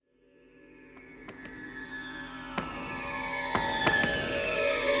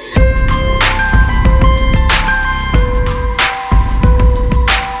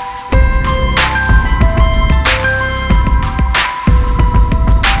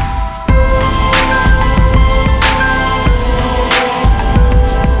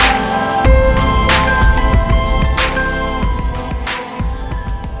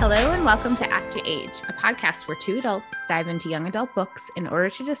welcome to Act to Age, a podcast where two adults dive into young adult books in order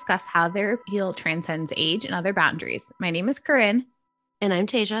to discuss how their appeal transcends age and other boundaries. My name is Corinne. And I'm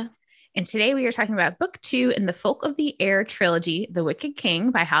Tasia. And today we are talking about book 2 in the Folk of the Air trilogy, The Wicked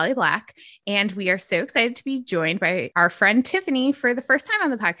King by Holly Black. And we are so excited to be joined by our friend Tiffany for the first time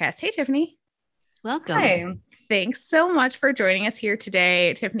on the podcast. Hey, Tiffany. Welcome. Hi. Thanks so much for joining us here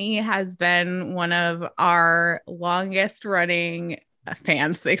today. Tiffany has been one of our longest running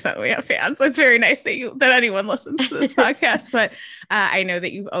fans, to the extent we have fans. It's very nice that anyone listens to this podcast, but I know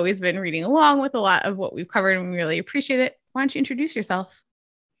that you've always been reading along with a lot of what we've covered and we really appreciate it. Why don't you introduce yourself?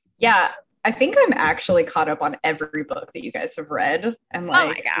 Yeah, I think I'm actually caught up on every book that you guys have read and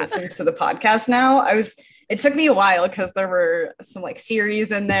listening to the podcast now. It took me a while because there were some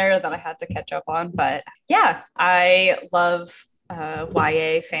series in there that I had to catch up on, but yeah, I love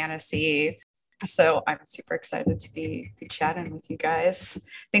YA fantasy. So I'm super excited to be chatting with you guys.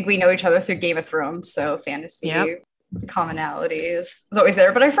 I think we know each other through Game of Thrones, so fantasy commonalities is always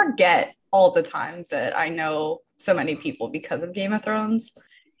there. But I forget all the time that I know so many people because of Game of Thrones.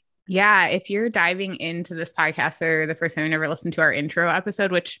 Yeah, if you're diving into this podcast or the first time you never listened to our intro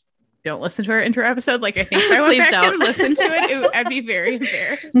episode, which don't listen to our intro episode, I think if I went back and listen to it, I'd be very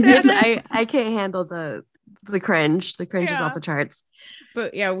embarrassed. I can't handle the cringe. The cringe is off the charts.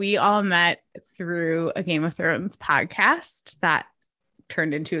 But yeah, we all met through a Game of Thrones podcast that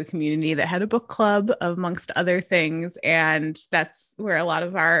turned into a community that had a book club amongst other things. And that's where a lot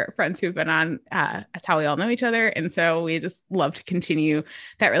of our friends who've been on, that's how we all know each other. And so we just love to continue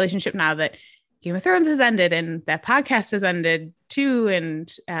that relationship now that Game of Thrones has ended and that podcast has ended too. And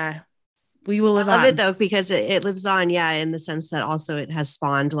we will live on. I love it though, because it lives on. Yeah. In the sense that also it has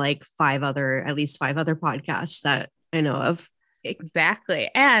spawned at least five other podcasts that I know of. Exactly.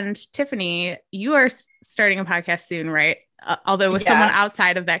 And Tiffany, you are starting a podcast soon, right? Although with someone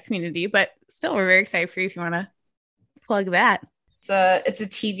outside of that community, but still we're very excited for you if you want to plug that. It's a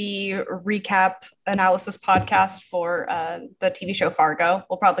TV recap analysis podcast for the TV show Fargo.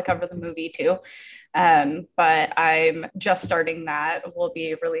 We'll probably cover the movie too. But I'm just starting that. We'll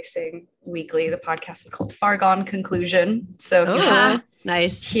be releasing weekly. The podcast is called Fargon Conclusion. So if you want to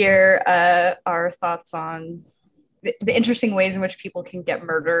hear our thoughts on the interesting ways in which people can get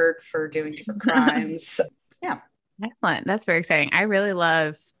murdered for doing different crimes. Yeah. Excellent. That's very exciting. I really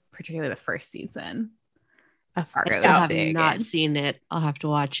love particularly the first season of Fargo. I still have not seen it. I'll have to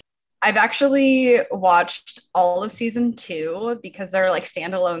watch. I've actually watched all of season 2 because they're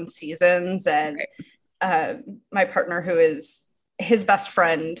standalone seasons. And my partner, who is his best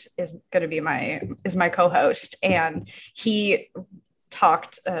friend, is going to be my co-host. And he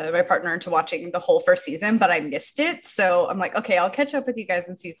talked my partner into watching the whole first season, but I missed it. So I'm like, okay, I'll catch up with you guys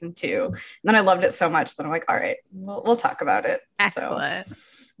in season 2. And then I loved it so much that I'm like, all right, we'll talk about it. Excellent. So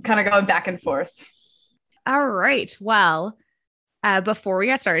kind of going back and forth. All right. Well, before we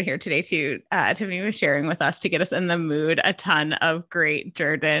got started here today too, Tiffany was sharing with us to get us in the mood a ton of great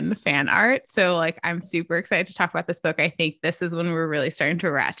Jordan fan art. So I'm super excited to talk about this book. I think this is when we're really starting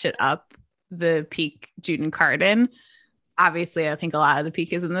to ratchet up the peak Juden Carden. Obviously, I think a lot of the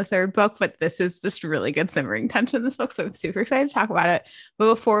peak is in the third book, but this is just really good simmering tension in this book. So I'm super excited to talk about it.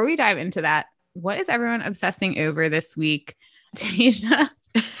 But before we dive into that, what is everyone obsessing over this week? Tasia?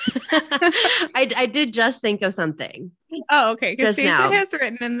 I did just think of something. Oh, okay. Because Tasia has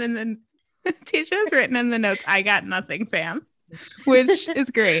written Tasia has written in the notes, I got nothing, fam, which is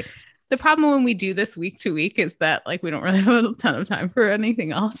great. The problem when we do this week to week is that we don't really have a ton of time for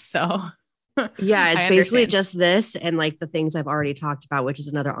anything else. So yeah, it's basically just this and the things I've already talked about, which is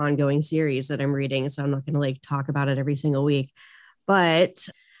another ongoing series that I'm reading. So I'm not going to talk about it every single week. But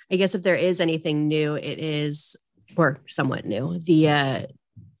I guess if there is anything new, it is, or somewhat new, the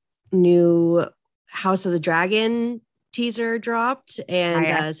new House of the Dragon teaser dropped.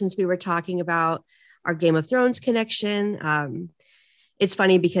 And since we were talking about our Game of Thrones connection, it's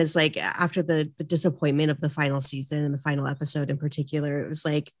funny because after the disappointment of the final season and the final episode in particular, it was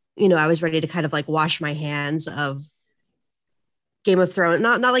I was ready to kind of wash my hands of Game of Thrones,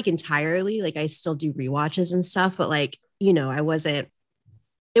 not entirely, I still do rewatches and stuff, but it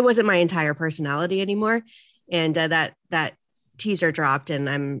wasn't my entire personality anymore. And that teaser dropped and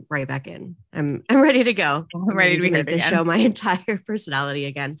I'm right back in. I'm ready to go. I'm ready to make this show my entire personality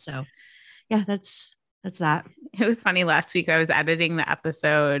again. So yeah, that's that. It was funny. Last week I was editing the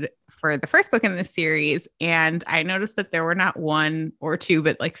episode for the first book in this series, and I noticed that there were not one or two,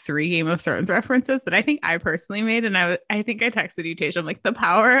 but 3 Game of Thrones references that I think I personally made. And I think I texted you, Tasia, I'm the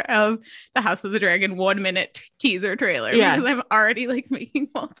power of the House of the Dragon 1-minute teaser trailer, because I'm already making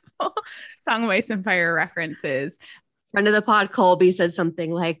multiple Song of Ice and Fire references. Friend of the pod, Colby, said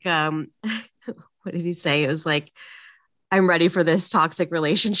something like, what did he say? It was like, I'm ready for this toxic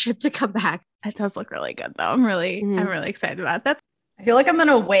relationship to come back. It does look really good though. I'm really excited about that. I feel like I'm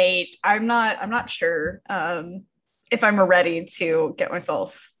gonna wait. I'm not sure if I'm ready to get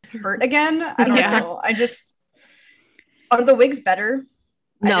myself hurt again. I don't know. Are the wigs better?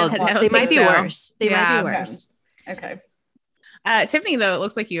 No, they might be worse. They might be worse. Okay. Tiffany, though, it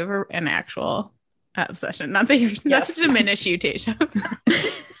looks like you have an actual obsession. Not to diminish you, Tasha.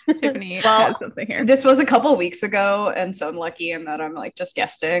 Tiffany has something here. This was a couple weeks ago, and so I'm lucky in that I'm like just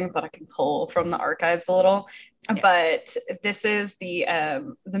guesting, but I can pull from the archives a little. Yeah. But this is the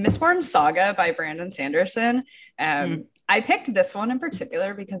Mistborn Saga by Brandon Sanderson. I picked this one in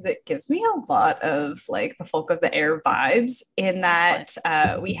particular because it gives me a lot of like the Folk of the Air vibes in that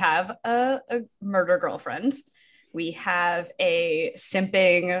we have a murder girlfriend. We have a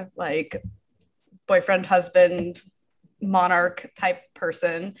simping like boyfriend, husband, monarch type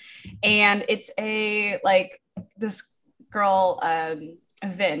person. And it's this girl,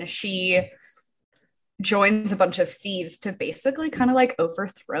 Vin, she joins a bunch of thieves to basically kind of like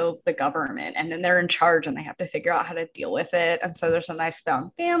overthrow the government, and then they're in charge and they have to figure out how to deal with it. And so there's a nice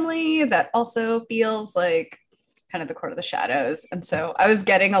found family that also feels like kind of the court of the shadows. And so I was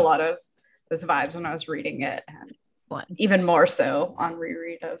getting a lot of those vibes when I was reading it, and even more so on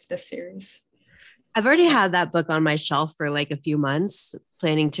reread of this series. I've already had that book on my shelf for like a few months,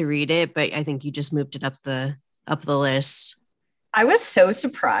 planning to read it, but I think you just moved it up the list. I was so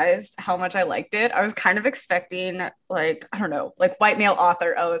surprised how much I liked it. I was kind of expecting like, I don't know, like white male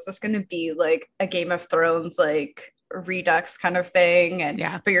author. Oh, is this going to be like a Game of Thrones, like redux kind of thing? And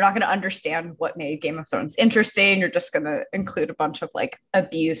but you're not going to understand what made Game of Thrones interesting. You're just going to include a bunch of like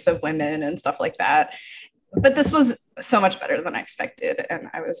abuse of women and stuff like that. But this was so much better than I expected. And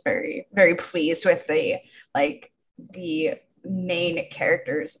I was very, very pleased with the main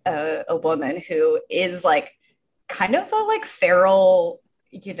characters, a woman who is like, kind of a like feral,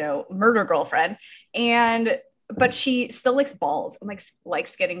 murder girlfriend, but she still likes balls and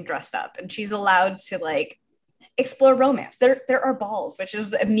likes getting dressed up, and she's allowed to like explore romance. There are balls, which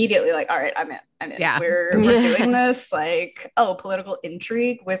is immediately like, all right, I'm in. Yeah. We're doing this, like, political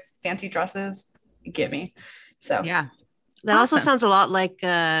intrigue with fancy dresses. Give me. So yeah, that also sounds a lot like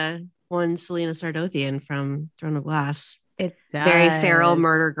one Selena Sardothian from Throne of Glass. It does. Very feral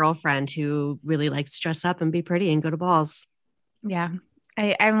murder girlfriend who really likes to dress up and be pretty and go to balls. Yeah.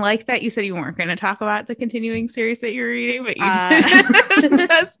 I'm like that you said you weren't going to talk about the continuing series that you're reading, but you did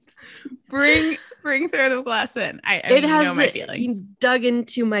just bring Throne of Glass in. It has my feelings. Dug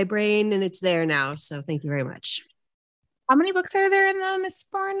into my brain and it's there now. So thank you very much. How many books are there in the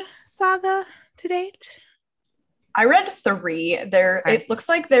Mistborn saga to date? I read 3 there. It looks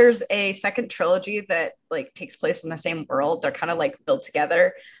like there's a second trilogy that like takes place in the same world. They're kind of like built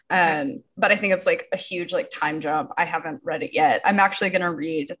together. But I think it's like a huge like time jump. I haven't read it yet. I'm actually going to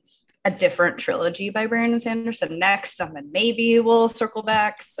read a different trilogy by Brandon Sanderson next, and then maybe we'll circle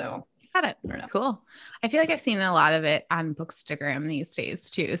back. So got it. Cool. I feel like I've seen a lot of it on Bookstagram these days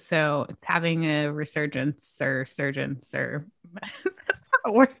too. So it's having a resurgence or surgence or that's not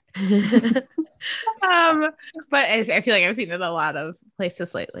a word. But I feel like I've seen it a lot of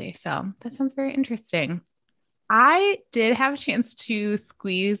places lately. So that sounds very interesting. I did have a chance to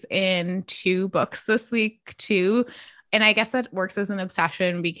squeeze in 2 books this week too. And I guess that works as an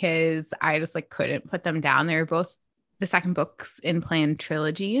obsession because I just like couldn't put them down. They were both the second books in planned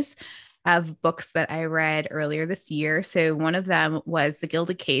trilogies of books that I read earlier this year. So one of them was The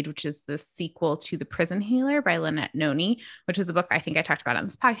Gilded Cage, which is the sequel to The Prison Healer by Lynette Noni, which is a book I think I talked about on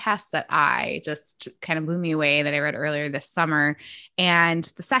this podcast that I just kind of blew me away that I read earlier this summer. And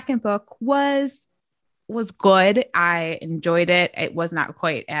the second book was good. I enjoyed it. It was not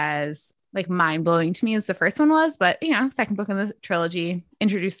quite as like mind-blowing to me as the first one was, but second book in the trilogy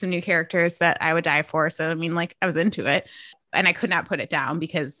introduced some new characters that I would die for. So I mean, like, I was into it. And I could not put it down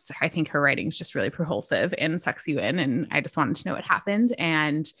because I think her writing is just really propulsive and sucks you in. And I just wanted to know what happened,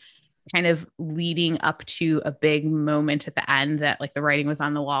 and kind of leading up to a big moment at the end that like the writing was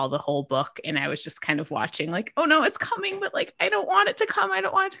on the wall the whole book. And I was just kind of watching like, oh no, it's coming, but like, I don't want it to come. And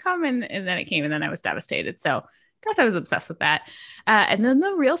then it came, and then I was devastated. So I guess I was obsessed with that. And then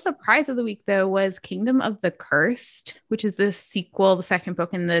the real surprise of the week though was Kingdom of the Cursed, which is the sequel, the second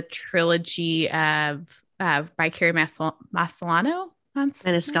book in the trilogy of by Carrie Maniscalco. Oh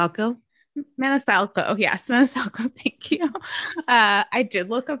yes, Maniscalco. Thank you. I did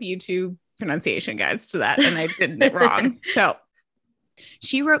look up YouTube pronunciation guides to that, and I did it wrong. So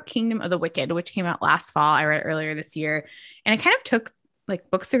she wrote Kingdom of the Wicked, which came out last fall. I read it earlier this year, and I kind of took like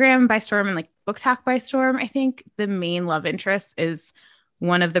Bookstagram by Storm and like BookTok by Storm, I think the main love interest is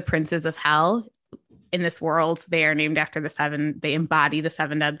one of the princes of hell. In this world, they are named after they embody the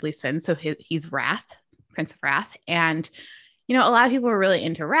seven deadly sins. So he's Wrath, Prince of Wrath. And, a lot of people were really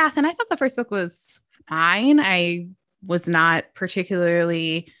into Wrath. And I thought the first book was fine. I was not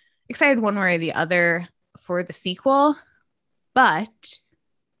particularly excited one way or the other for the sequel, but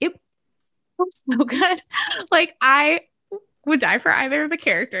it was so good. Like, I would die for either of the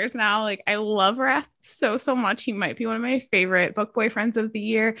characters now. Like, I love Wrath so much. He might be one of my favorite book boyfriends of the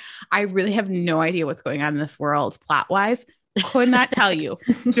year. I really have no idea what's going on in this world plot wise. Could not tell you.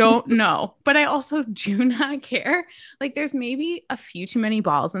 Don't know. But I also do not care. Like, there's maybe a few too many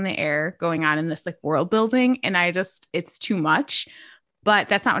balls in the air going on in this like world building. And it's too much. But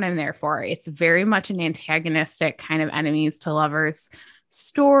that's not what I'm there for. It's very much an antagonistic kind of enemies to lovers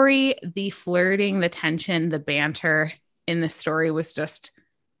story. The flirting, the tension, the banter in this story was just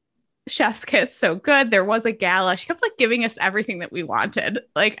chef's kiss. So good. There was a gala. She kept like giving us everything that we wanted.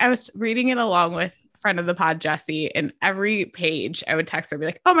 Like, I was reading it along with friend of the pod, Jessie, and every page I would text her, be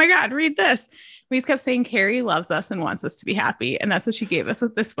like, oh my God, read this. We just kept saying Carrie loves us and wants us to be happy. And that's what she gave us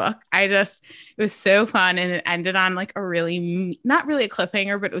with this book. It was so fun. And it ended on like a really, not really a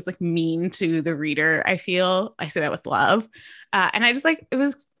cliffhanger, but it was like mean to the reader. I say that with love. And I just like, it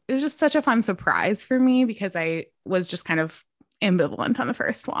was just such a fun surprise for me because I was just kind of ambivalent on the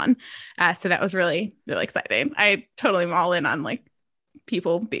first one. So that was really, really exciting. I totally am all in on like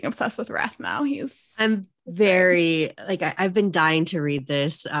people being obsessed with Wrath now. I'm very like, I've been dying to read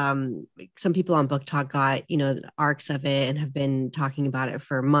this. Some people on Book Talk got, arcs of it and have been talking about it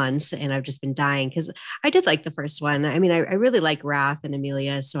for months. And I've just been dying because I did like the first one. I mean, I really like Wrath and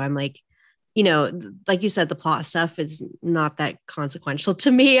Amelia. So I'm like, like you said, the plot stuff is not that consequential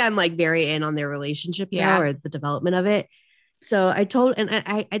to me. I'm like very in on their relationship now or the development of it. So I don't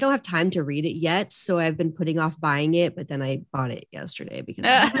have time to read it yet. So I've been putting off buying it, but then I bought it yesterday because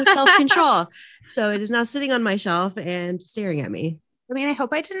I have no self-control. So it is now sitting on my shelf and staring at me. I mean, I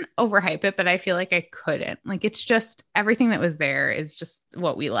hope I didn't overhype it, but I feel like I couldn't. Like, it's just everything that was there is just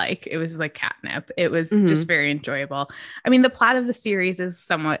what we like. It was like catnip. It was just very enjoyable. I mean, the plot of the series is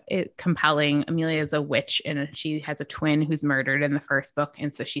somewhat compelling. Amelia is a witch and she has a twin who's murdered in the first book.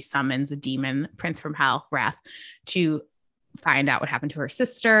 And so she summons a demon, Prince from Hell, Wrath, to find out what happened to her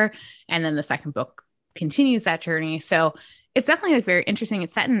sister. And then the second book continues that journey. So it's definitely like very interesting.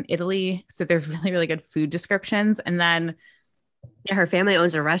 It's set in Italy. So there's really, really good food descriptions. And then her family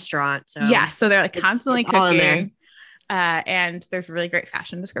owns a restaurant. So so they're like constantly cooking. All in there. And there's really great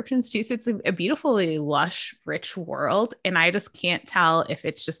fashion descriptions too. So it's a beautifully lush, rich world. And I just can't tell if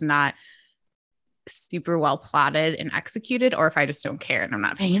it's just not super well plotted and executed, or if I just don't care and I'm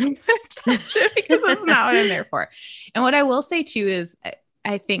not paying any attention because that's not what I'm there for. And what I will say too is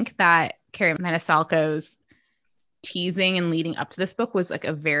I think that Kerri Maniscalco's teasing and leading up to this book was like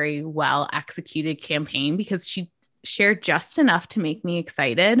a very well executed campaign because she shared just enough to make me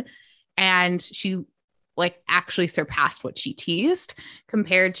excited. And she like actually surpassed what she teased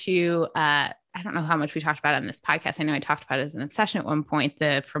compared to, I don't know how much we talked about it on this podcast. I know I talked about it as an obsession at one point,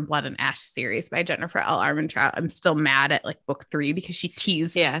 the From Blood and Ash series by Jennifer L. Armentrout. I'm still mad at like book 3 because she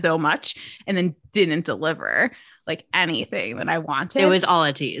teased so much and then didn't deliver like anything that I wanted. It was all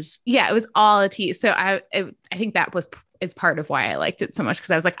a tease. Yeah, it was all a tease. So I think that is part of why I liked it so much,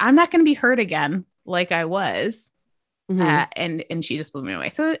 because I was like, I'm not going to be hurt again like I was. And she just blew me away.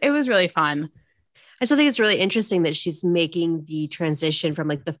 So it was really fun. I still think it's really interesting that she's making the transition from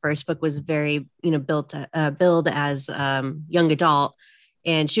like the first book was very, billed as young adult.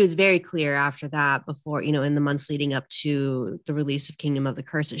 And she was very clear after that before, in the months leading up to the release of Kingdom of the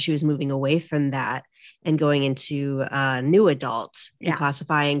Curse, that she was moving away from that and going into new adult and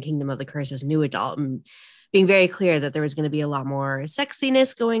classifying Kingdom of the Curse as new adult and being very clear that there was going to be a lot more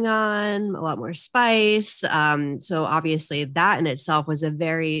sexiness going on, a lot more spice. So obviously that in itself was a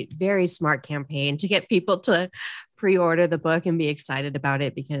very, very smart campaign to get people to pre-order the book and be excited about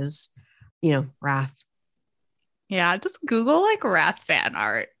it because, Wrath. Yeah, just Google like Wrath fan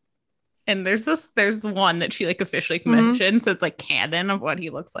art. And there's one that she like officially commissioned. So it's like canon of what he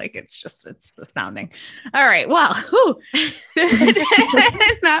looks like. It's astounding. All right. Well,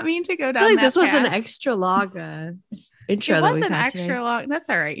 not mean to go down. Like that this path. was an extra long intro. It was an extra long. That's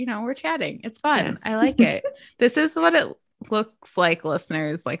all right. We're chatting. It's fun. Yeah. I like it. This is what it looks like,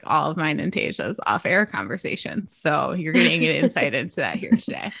 listeners, like all of mine and Tasia's off-air conversations. So you're getting an insight into that here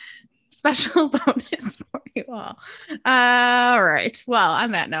today. special bonus for you all. All right. Well,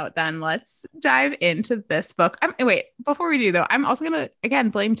 on that note, then let's dive into this book. Wait, before we do though, I'm also gonna again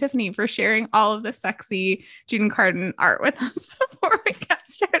blame Tiffany for sharing all of the sexy June Carden art with us before we get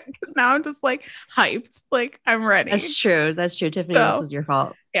started, because now I'm just like hyped, like I'm ready. That's true. Tiffany, this was your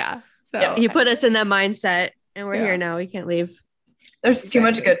fault. Yeah. So you put us in that mindset, and we're here now. We can't leave. There's too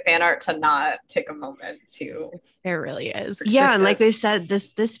much good fan art to not take a moment to. There really is. Yeah, and like we said,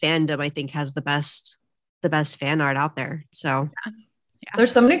 this fandom I think has the best fan art out there. So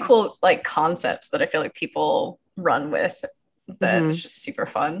there's so many cool like concepts that I feel like people run with that is just super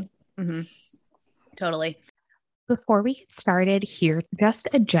fun. Totally. Before we get started here, just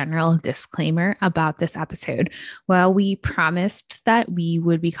a general disclaimer about this episode. Well, we promised that we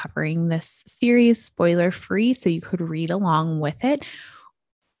would be covering this series spoiler free so you could read along with it.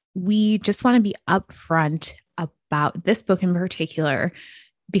 We just want to be upfront about this book in particular,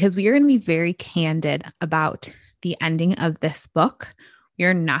 because we are going to be very candid about the ending of this book. We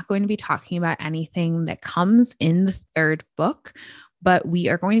are not going to be talking about anything that comes in the third book, but we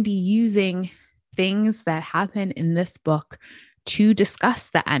are going to be using things that happen in this book to discuss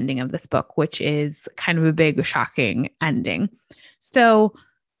the ending of this book, which is kind of a big, shocking ending. So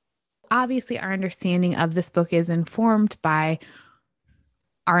obviously our understanding of this book is informed by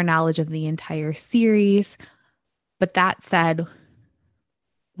our knowledge of the entire series. But that said,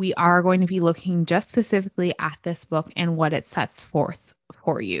 we are going to be looking just specifically at this book and what it sets forth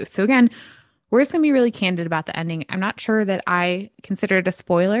for you. So again, we're just going to be really candid about the ending. I'm not sure that I consider it a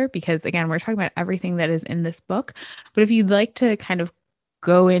spoiler because, again, we're talking about everything that is in this book. But if you'd like to kind of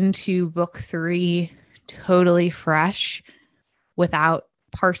go into book 3 totally fresh without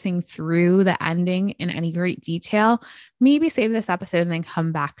parsing through the ending in any great detail, maybe save this episode and then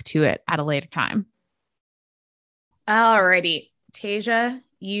come back to it at a later time. Alrighty, Tasia,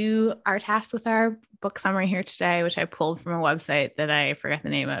 you are tasked with our book summary here today, which I pulled from a website that I forget the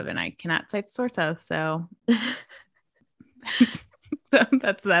name of and I cannot cite the source of. So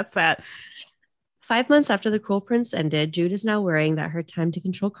that's that. 5 months after the Cruel Prince ended, Jude is now worrying that her time to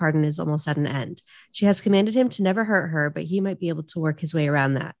control Carden is almost at an end. She has commanded him to never hurt her, but he might be able to work his way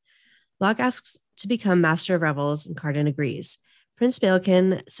around that. Locke asks to become Master of Revels, and Carden agrees. Prince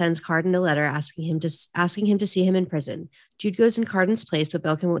Baelken sends Carden a letter asking him to see him in prison. Jude goes in Carden's place, but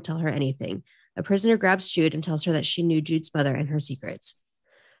Baelken won't tell her anything. A prisoner grabs Jude and tells her that she knew Jude's mother and her secrets.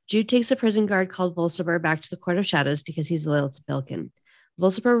 Jude takes a prison guard called Volciber back to the Court of Shadows because he's loyal to Baelken.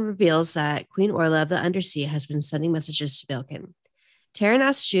 Volciber reveals that Queen Orla of the Undersea has been sending messages to Baelken. Taryn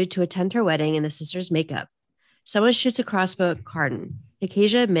asks Jude to attend her wedding and the sisters make up. Someone shoots a crossbow at Carden.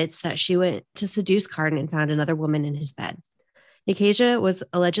 Nicasia admits that she went to seduce Carden and found another woman in his bed. Nicasia was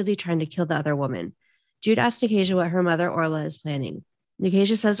allegedly trying to kill the other woman. Jude asks Nicasia what her mother Orla is planning.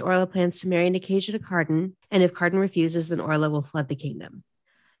 Nicasia says Orla plans to marry Nicasia to Carden, and if Carden refuses, then Orla will flood the kingdom.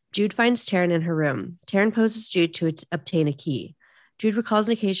 Jude finds Taryn in her room. Taryn poses Jude to obtain a key. Jude recalls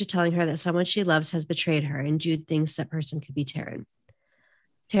Nicasia telling her that someone she loves has betrayed her, and Jude thinks that person could be Taryn.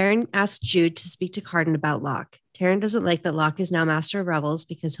 Taryn asks Jude to speak to Carden about Locke. Taryn doesn't like that Locke is now Master of Revels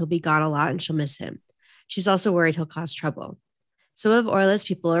because he'll be gone a lot and she'll miss him. She's also worried he'll cause trouble. Some of Orla's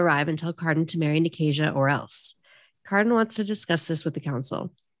people arrive and tell Carden to marry Nicasia or else. Carden wants to discuss this with the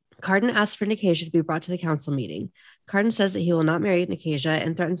council. Carden asks for Nicasia to be brought to the council meeting. Carden says that he will not marry Nicasia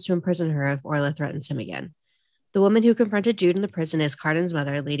and threatens to imprison her if Orla threatens him again. The woman who confronted Jude in the prison is Carden's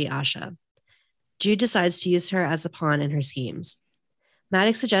mother, Lady Asha. Jude decides to use her as a pawn in her schemes.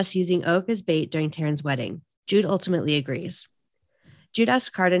 Maddox suggests using Oak as bait during Taryn's wedding. Jude ultimately agrees. Jude asks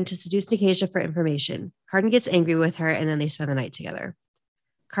Carden to seduce Nicasia for information. Carden gets angry with her, and then they spend the night together.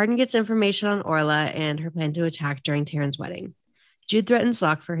 Carden gets information on Orla and her plan to attack during Taryn's wedding. Jude threatens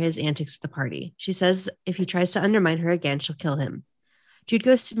Locke for his antics at the party. She says if he tries to undermine her again, she'll kill him. Jude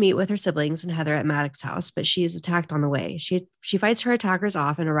goes to meet with her siblings and Heather at Maddox's house, but she is attacked on the way. She fights her attackers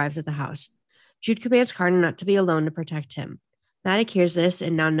off and arrives at the house. Jude commands Carden not to be alone to protect him. Maddox hears this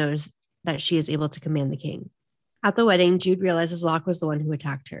and now knows that she is able to command the king. At the wedding, Jude realizes Locke was the one who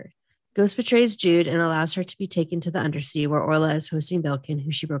attacked her. Ghost betrays Jude and allows her to be taken to the Undersea, where Orla is hosting Baelken,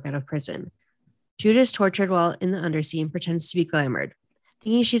 who she broke out of prison. Jude is tortured while in the Undersea and pretends to be glamored.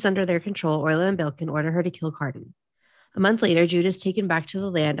 Thinking she's under their control, Orla and Baelken order her to kill Carden. A month later, Jude is taken back to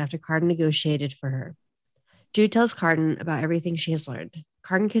the land after Carden negotiated for her. Jude tells Carden about everything she has learned.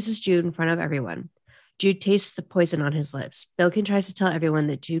 Carden kisses Jude in front of everyone. Jude tastes the poison on his lips. Baelken tries to tell everyone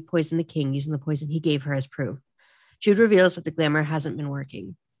that Jude poisoned the king using the poison he gave her as proof. Jude reveals that the glamour hasn't been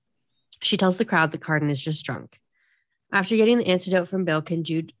working. She tells the crowd that Carden is just drunk. After getting the antidote from Baelken,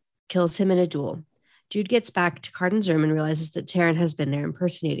 Jude kills him in a duel. Jude gets back to Cardan's room and realizes that Taryn has been there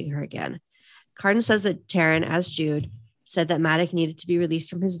impersonating her again. Cardan says that Taryn, as Jude, said that Maddox needed to be released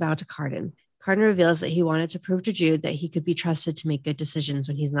from his vow to Cardan. Cardan reveals that he wanted to prove to Jude that he could be trusted to make good decisions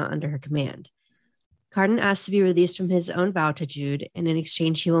when he's not under her command. Cardan asks to be released from his own vow to Jude, and in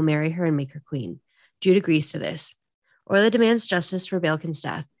exchange he will marry her and make her queen. Jude agrees to this. Orla demands justice for Baelken's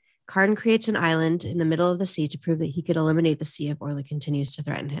death. Cardan creates an island in the middle of the sea to prove that he could eliminate the sea if Orla continues to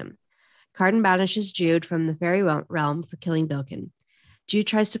threaten him. Cardan banishes Jude from the fairy realm for killing Baelken. Jude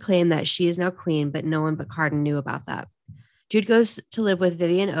tries to claim that she is now queen, but no one but Cardan knew about that. Jude goes to live with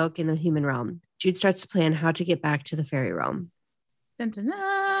Vivian Oak in the human realm. Jude starts to plan how to get back to the fairy realm. Dun, dun,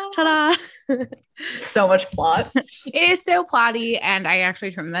 dun. Ta-da! So much plot. It is so plotty, and I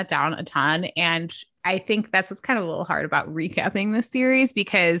actually trimmed that down a ton. And I think that's what's kind of a little hard about recapping this series,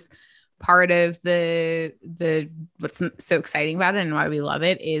 because part of the what's so exciting about it and why we love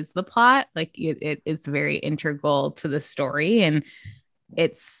it is the plot. Like it's very integral to the story, and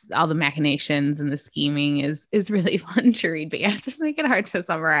it's all the machinations and the scheming is really fun to read, but yeah, just make it hard to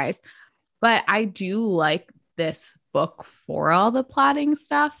summarize. But I do like this book for all the plotting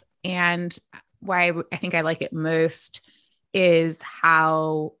stuff, and why I think I like it most is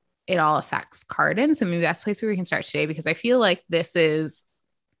how it all affects Cardan. So maybe that's the place where we can start today, because I feel like this is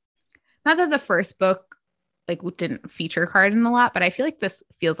not that the first book like didn't feature Cardan a lot, but I feel like this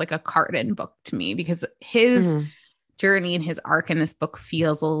feels like a Cardan book to me, because his journey and his arc in this book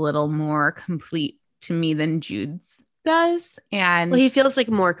feels a little more complete to me than Jude's does. And he feels like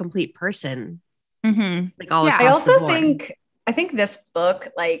a more complete person. Like all I also think this book,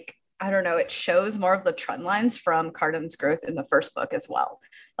 like, I don't know, it shows more of the trend lines from Cardan's growth in the first book as well.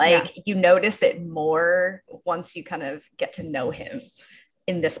 Like you notice it more once you kind of get to know him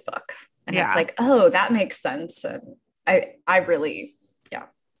in this book. And it's like, oh, that makes sense. And I really,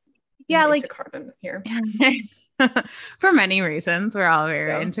 like Cardan here. For many reasons. We're all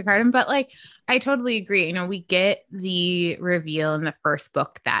very into Cardan, but like, I totally agree. You know, we get the reveal in the first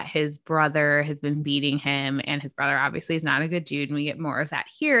book that his brother has been beating him, and his brother obviously is not a good dude. And we get more of that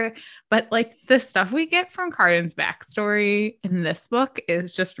here, but like the stuff we get from Cardan's backstory in this book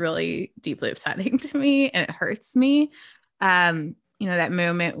is just really deeply upsetting to me, and it hurts me. You know, that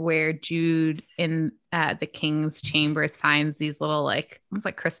moment where Jude in the king's chambers finds these little, like, almost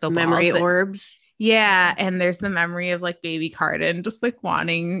like crystal memory orbs. Yeah. And there's the memory of like baby Cardan just like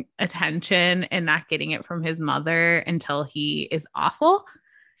wanting attention and not getting it from his mother until he is awful.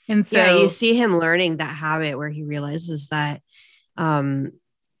 And so you see him learning that habit where he realizes that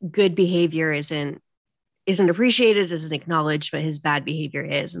good behavior isn't appreciated, isn't acknowledged, but his bad behavior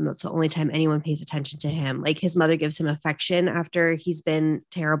is. And that's the only time anyone pays attention to him. Like his mother gives him affection after he's been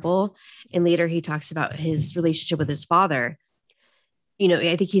terrible. And later he talks about his relationship with his father. You know,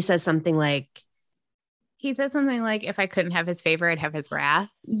 I think he says something like, if I couldn't have his favor, I'd have his wrath.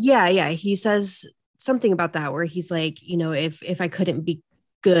 Yeah. He says something about that where he's like, you know, if I couldn't be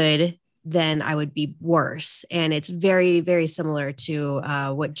good, then I would be worse. And it's very, very similar to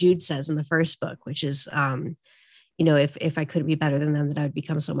what Jude says in the first book, which is, you know, if I couldn't be better than them, then I would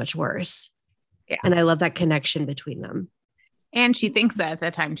become so much worse. Yeah. And I love that connection between them. And she thinks that at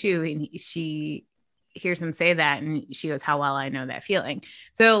that time too. And she hears him say that, and she goes, how well I know that feeling.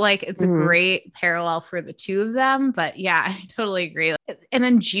 So like, it's a great parallel for the two of them, but yeah, I totally agree. And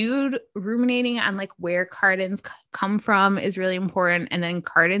then Jude ruminating on like where Cardan's come from is really important. And then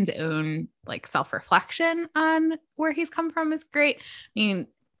Cardan's own like self-reflection on where he's come from is great. I mean,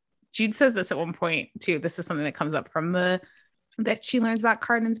 Jude says this at one point too. This is something that comes up from that she learns about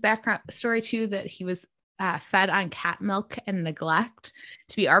Cardan's background story too, that he was fed on cat milk and neglect,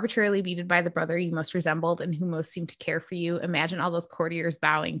 to be arbitrarily beaten by the brother you most resembled and who most seemed to care for you. Imagine all those courtiers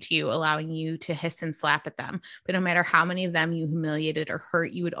bowing to you, allowing you to hiss and slap at them. But no matter how many of them you humiliated or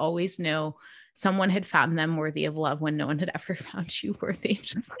hurt, you would always know someone had found them worthy of love when no one had ever found you worthy.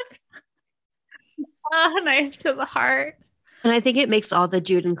 Knife to the heart. And I think it makes all the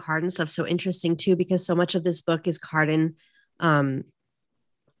Jude and Cardan stuff so interesting too, because so much of this book is Cardan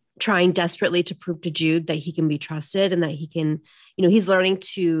trying desperately to prove to Jude that he can be trusted and that he can, you know, he's learning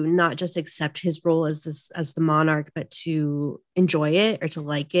to not just accept his role as the monarch, but to enjoy it or to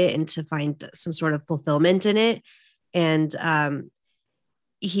like it and to find some sort of fulfillment in it. And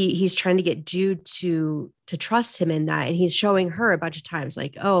he's trying to get Jude to trust him in that. And he's showing her a bunch of times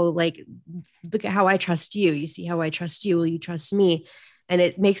like, oh, like, look at how I trust you. You see how I trust you. Will you trust me? And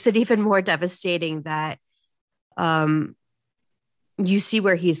it makes it even more devastating that, you see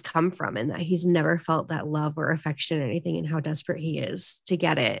where he's come from and that he's never felt that love or affection or anything, and how desperate he is to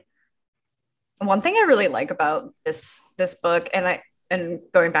get it. One thing I really like about this book, and and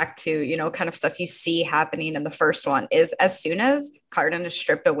going back to, you know, kind of stuff you see happening in the first one, is as soon as Cardan is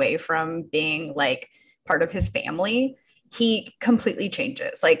stripped away from being like part of his family, he completely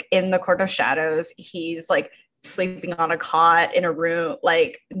changes. Like in the Court of Shadows, he's like sleeping on a cot in a room,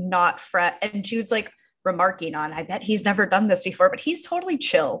 like not fret. And Jude's like remarking on, I bet he's never done this before, but he's totally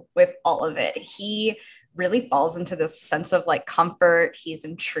chill with all of it. He really falls into this sense of like comfort. He's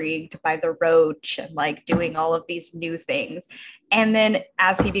intrigued by the roach and like doing all of these new things. And then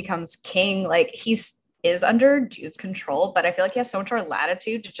as he becomes king, like is under Jude's control, but I feel like he has so much more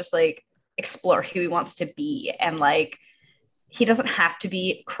latitude to just like explore who he wants to be. And like, he doesn't have to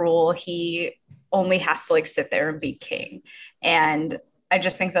be cruel. He only has to like sit there and be king. And I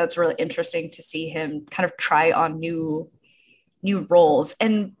just think that's really interesting to see him kind of try on new roles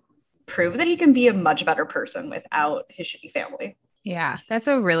and prove that he can be a much better person without his shitty family. Yeah, that's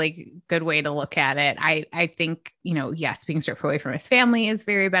a really good way to look at it. I think, you know, yes, being stripped away from his family is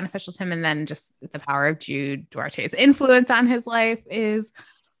very beneficial to him. And then just the power of Jude Duarte's influence on his life is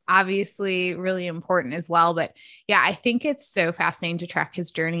obviously really important as well. But yeah, I think it's so fascinating to track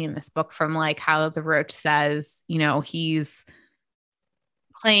his journey in this book, from like how the Roach says, you know, he's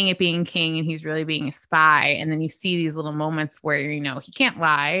playing at being king and he's really being a spy. And then you see these little moments where, you know, he can't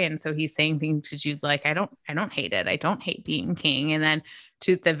lie. And so he's saying things to Jude like, I don't hate it. I don't hate being king. And then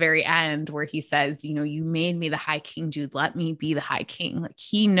to the very end where he says, you know, you made me the high king, Jude, let me be the high king. Like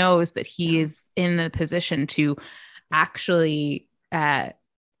he knows that he is in the position to actually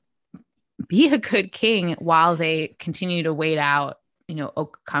be a good king while they continue to wait out, you know,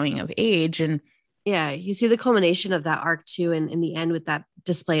 Oak coming of age. And yeah, you see the culmination of that arc too, and in the end with that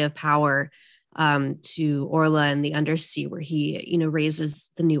display of power to Orla and the Undersea, where he, you know,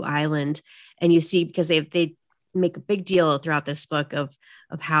 raises the new island. And you see, because they make a big deal throughout this book of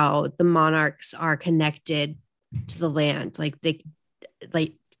how the monarchs are connected to the land, like they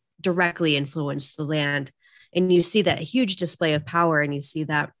like directly influence the land. And you see that huge display of power, and you see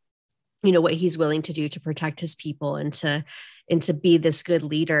that, you know, what he's willing to do to protect his people and to be this good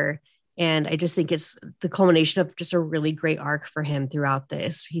leader. And I just think it's the culmination of just a really great arc for him throughout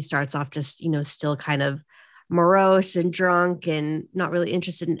this. He starts off just, you know, still kind of morose and drunk and not really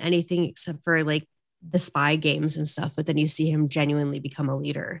interested in anything except for like the spy games and stuff. But then you see him genuinely become a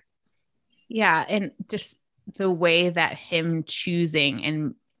leader. Yeah. And just the way that him choosing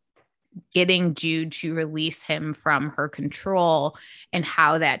and getting Jude to release him from her control, and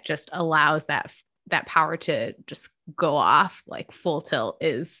how that just allows that power to just go off like full tilt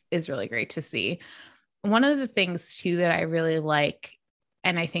is really great to see. One of the things too that I really like,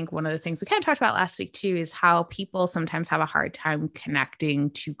 and I think one of the things we kind of talked about last week too, is how people sometimes have a hard time connecting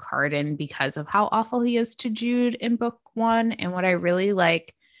to Cardan because of how awful he is to Jude in book one. And what I really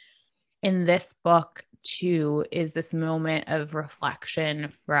like in this book too is this moment of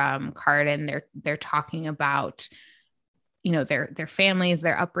reflection from Cardan. They're talking about, you know, their families,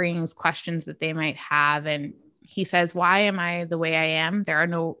 their upbringings, questions that they might have. And he says, why am I the way I am? There are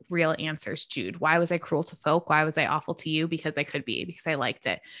no real answers, Jude. Why was I cruel to folk? Why was I awful to you? Because I could be, because I liked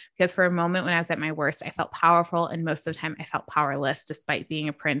it. Because for a moment when I was at my worst, I felt powerful. And most of the time I felt powerless, despite being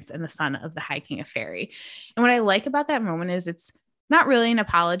a prince and the son of the High King of Fairy. And what I like about that moment is it's not really an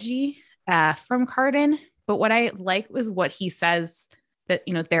apology from Cardan, but what I like was what he says, that,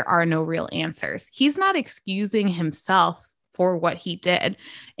 you know, there are no real answers. He's not excusing himself for what he did.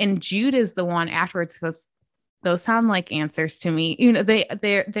 And Jude is the one afterwards goes, those sound like answers to me. You know,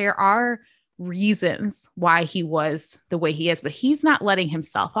 there are reasons why he was the way he is, but he's not letting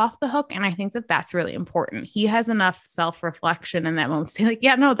himself off the hook. And I think that that's really important. He has enough self-reflection in that moment to say like,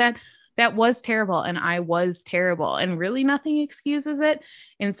 yeah, no, that was terrible. And I was terrible, and really nothing excuses it.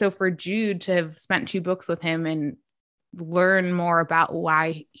 And so for Jude to have spent 2 books with him and learn more about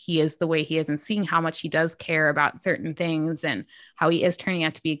why he is the way he is, and seeing how much he does care about certain things and how he is turning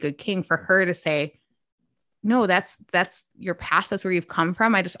out to be a good king, for her to say, no, that's your past. That's where you've come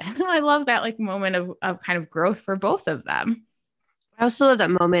from. I love that like moment of kind of growth for both of them. I also love that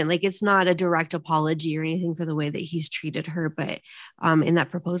moment. Like, it's not a direct apology or anything for the way that he's treated her, but in that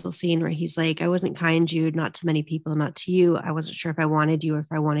proposal scene where he's like, I wasn't kind, Jude, not to many people, not to you. I wasn't sure if I wanted you or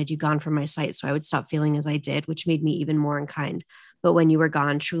if I wanted you gone from my sight, so I would stop feeling as I did, which made me even more unkind. But when you were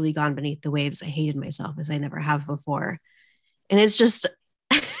gone, truly gone beneath the waves, I hated myself as I never have before. And it's just,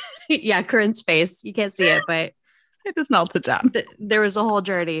 yeah, Corinne's face. You can't see it, but it just melted down. There was a whole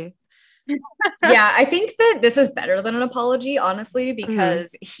journey. Yeah, I think that this is better than an apology, honestly,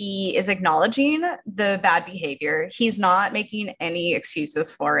 because he is acknowledging the bad behavior. He's not making any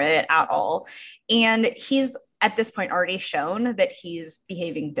excuses for it at all. And he's at this point already shown that he's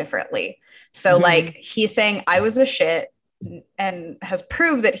behaving differently. So like he's saying, I was a shit. has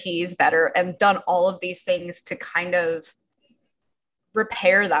proved that he's better and done all of these things to kind of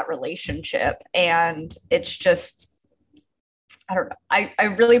repair that relationship. And it's just, I don't know. I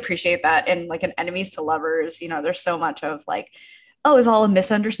really appreciate that. And like in Enemies to Lovers, you know, there's so much of like, oh, it's all a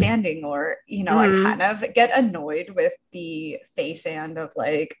misunderstanding, or, you know, I kind of get annoyed with the Faysand of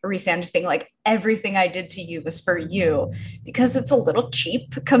like Rhysand just being like, everything I did to you was for you, because it's a little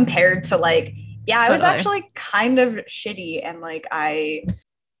cheap compared to like, yeah, I was actually kind of shitty, and like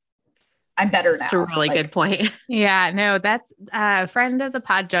I'm better now. That's a really good point. Yeah, no, that's a friend of the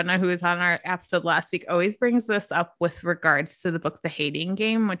pod, Jenna, who was on our episode last week, always brings this up with regards to the book The Hating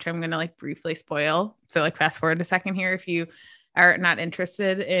Game, which I'm going to like briefly spoil. So like fast forward a second here if you are not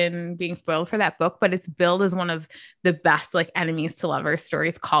interested in being spoiled for that book, but it's billed as one of the best like enemies to lovers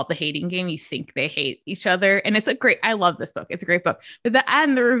stories, called The Hating Game. You think they hate each other. And it's I love this book. It's a great book. But the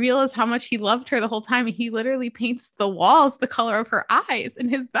end, the reveal is how much he loved her the whole time. He literally paints the walls the color of her eyes in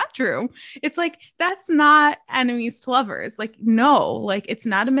his bedroom. It's like, that's not enemies to lovers. Like, no, like it's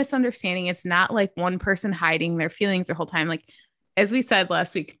not a misunderstanding. It's not like one person hiding their feelings the whole time. Like, as we said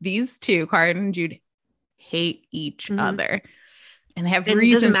last week, these two, Cardan and Jude, hate each other. And they have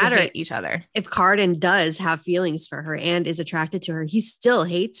reasons to hate each other. If Cardan does have feelings for her and is attracted to her, he still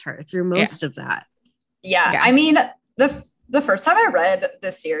hates her through most of that. Yeah. I mean, the first time I read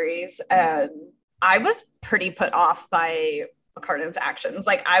this series, I was pretty put off by Cardan's actions.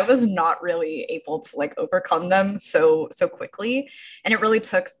 Like, I was not really able to like overcome them so quickly. And it really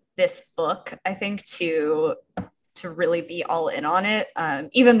took this book, I think, to really be all in on it.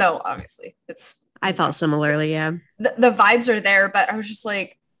 Even though obviously I felt similarly. Yeah. The vibes are there, but I was just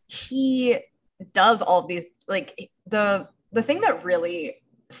like, he does all of these, like the thing that really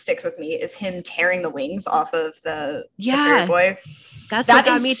sticks with me is him tearing the wings off of the fairy boy. That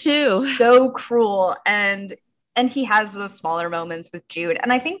got me too. So cruel. And he has those smaller moments with Jude.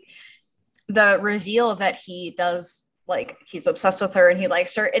 And I think the reveal that he does, like, he's obsessed with her and he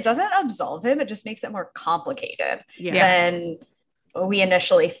likes her, it doesn't absolve him. It just makes it more complicated than we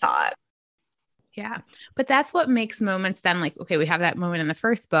initially thought. Yeah. But that's what makes moments then like, okay, we have that moment in the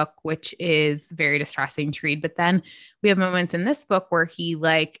first book, which is very distressing to read. But then we have moments in this book where he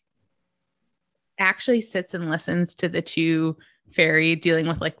like actually sits and listens to the two fairy dealing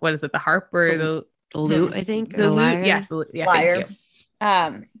with like, what is it? The harp or the lute, I think. The lute. Yes. Yeah, lyre.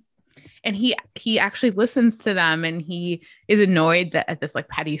 And he actually listens to them, and he is annoyed that at this like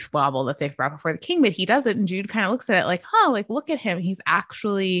petty squabble that they've brought before the king, but he doesn't. And Jude kind of looks at it like, like, look at him. He's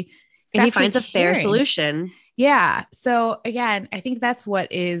actually... And he finds a fair solution. Yeah. So again, I think that's what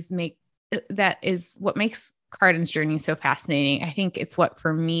makes Cardan's journey so fascinating. I think it's what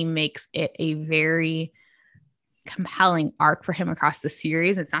for me makes it a very compelling arc for him across the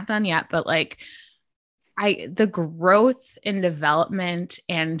series. It's not done yet, but like the growth and development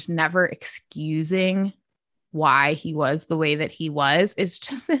and never excusing why he was the way that he was,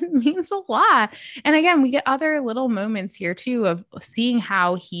 it means a lot. And again, we get other little moments here too of seeing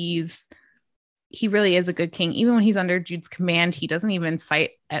how he really is a good king. Even when he's under Jude's command, he doesn't even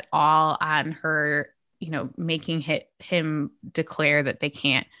fight at all on her, making him declare that they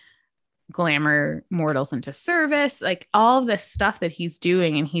can't glamour mortals into service, like all of this stuff that he's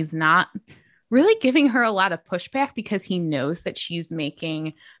doing. And he's not really giving her a lot of pushback because he knows that she's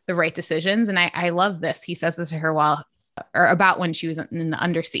making the right decisions. And I love this. He says this to her about when she was in the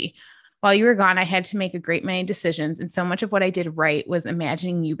undersea. While you were gone, I had to make a great many decisions. And so much of what I did right was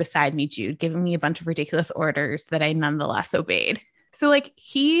imagining you beside me, Jude, giving me a bunch of ridiculous orders that I nonetheless obeyed. So like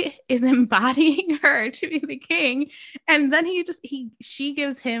he is embodying her to be the king. And then she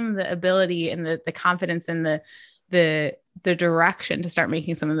gives him the ability and the confidence and the direction to start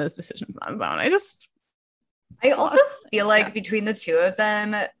making some of those decisions on his own. I also feel like between the two of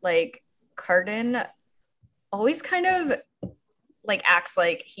them, like Cardan always kind of like acts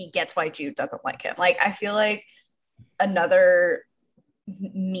like he gets why Jude doesn't like him. Like I feel like another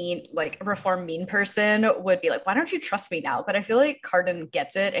reform mean person would be like, why don't you trust me now? But I feel like Cardan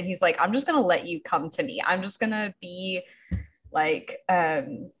gets it and he's like, I'm just gonna let you come to me. I'm just gonna be like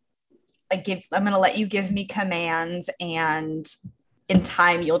I'm going to let you give me commands, and in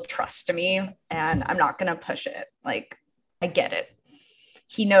time you'll trust me, and I'm not going to push it. Like, I get it.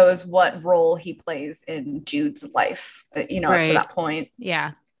 He knows what role he plays in Jude's life, right. To that point.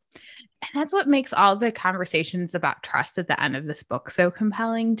 Yeah. And that's what makes all the conversations about trust at the end of this book so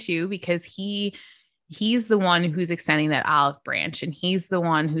compelling too, because he's the one who's extending that olive branch, and he's the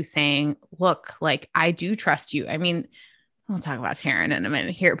one who's saying, look, like, I do trust you. I mean, we'll talk about Taryn in a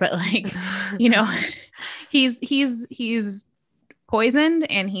minute here, but like, he's poisoned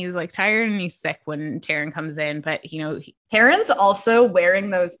and he's like tired and he's sick when Taryn comes in. But Taryn's also wearing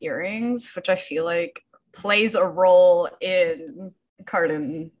those earrings, which I feel like plays a role in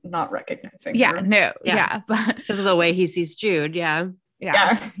Cardan not recognizing her. But because of the way he sees Jude. Yeah.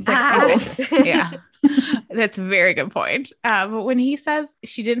 It's like, yeah. That's a very good point. But when he says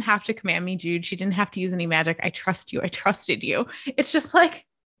she didn't have to command me, Jude, she didn't have to use any magic. I trust you. I trusted you. It's just like,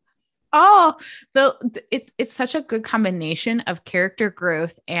 it's such a good combination of character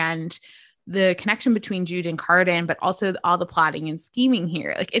growth and the connection between Jude and Cardan, but also all the plotting and scheming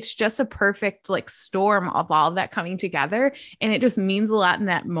here. Like, it's just a perfect like storm of all of that coming together. And it just means a lot in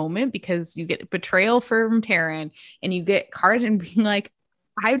that moment because you get betrayal from Taryn and you get Cardan being like,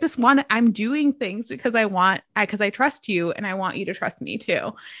 I'm doing things because I trust you and I want you to trust me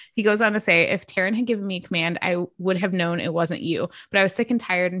too. He goes on to say, if Taryn had given me a command, I would have known it wasn't you, but I was sick and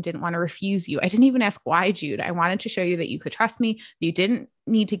tired and didn't want to refuse you. I didn't even ask why, Jude. I wanted to show you that you could trust me. That you didn't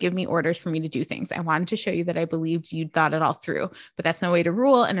need to give me orders for me to do things. I wanted to show you that I believed you'd thought it all through, but that's no way to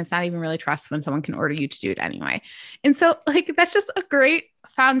rule. And it's not even really trust when someone can order you to do it anyway. And so like, that's just a great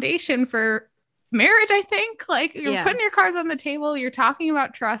foundation for marriage. I think like you're putting your cards on the table. You're talking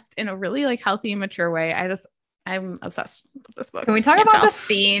about trust in a really like healthy and mature way. I'm obsessed with this book. Can we talk about the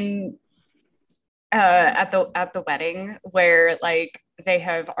scene at the wedding where like they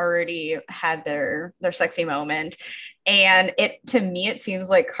have already had their sexy moment, and to me it seems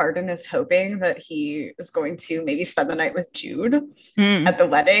like Cardan is hoping that he is going to maybe spend the night with Jude at the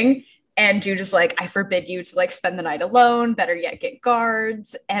wedding. And Jude is like, I forbid you to like spend the night alone. Better yet, get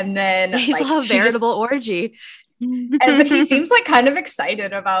guards. And then he's like, a veritable orgy. But he seems like kind of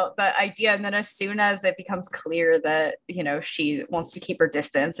excited about the idea. And then as soon as it becomes clear that, she wants to keep her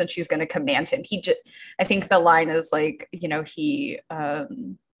distance and she's going to command him, I think the line is like, he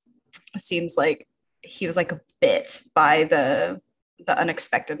seems like he was like a bit by the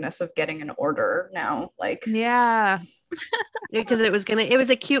unexpectedness of getting an order now. Like, yeah. Because it was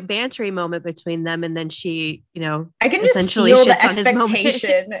a cute bantery moment between them, and then she, I can just feel the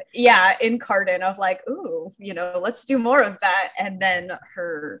expectation, in Cardan of like, ooh, let's do more of that, and then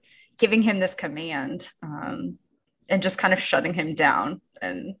her giving him this command, and just kind of shutting him down.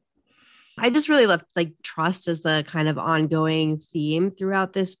 And I just really love like trust as the kind of ongoing theme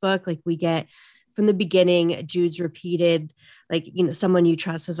throughout this book. Like we get from the beginning, Jude's repeated, like, someone you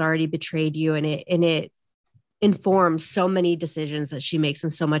trust has already betrayed you, and it informs so many decisions that she makes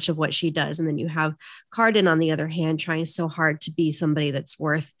and so much of what she does. And then you have Cardan, on the other hand, trying so hard to be somebody that's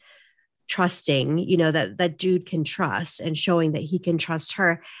worth trusting, that Jude can trust, and showing that he can trust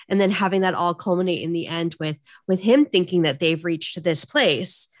her. And then having that all culminate in the end with him thinking that they've reached this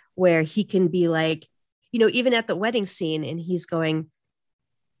place where he can be like, even at the wedding scene, and he's going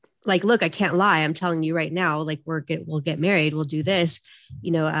like, look, I can't lie. I'm telling you right now, like we'll get married. We'll do this,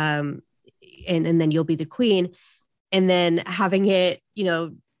 and then you'll be the queen. And then having it,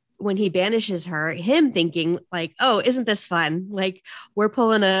 when he banishes her, him thinking like, oh, isn't this fun? Like we're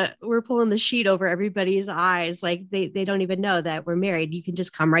pulling the sheet over everybody's eyes. Like they don't even know that we're married. You can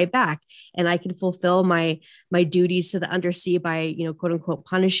just come right back and I can fulfill my duties to the undersea by, quote unquote,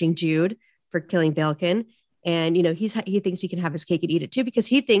 punishing Jude for killing Balkan. And, he thinks he can have his cake and eat it too, because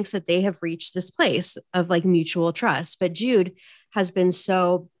he thinks that they have reached this place of like mutual trust. But Jude has been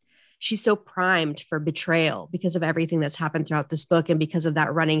she's so primed for betrayal because of everything that's happened throughout this book. And because of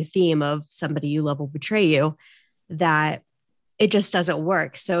that running theme of somebody you love will betray you, that it just doesn't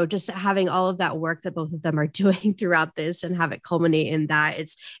work. So just having all of that work that both of them are doing throughout this and have it culminate in that,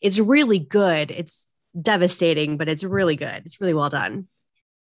 it's really good. It's devastating, but it's really good. It's really well done.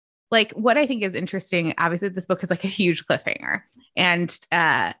 Like what I think is interesting, obviously this book is like a huge cliffhanger, and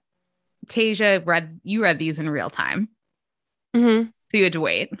Tasia you read these in real time. Mm-hmm. So you had to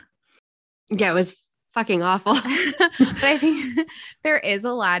wait. Yeah, it was fucking awful. But I think there is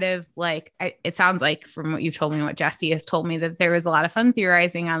a lot of like, it sounds like from what you've told me and what Jesse has told me, that there was a lot of fun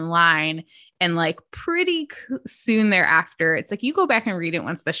theorizing online, and like pretty soon thereafter, it's like you go back and read it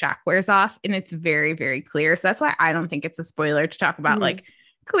once the shock wears off, and it's very, very clear. So that's why I don't think it's a spoiler to talk about like,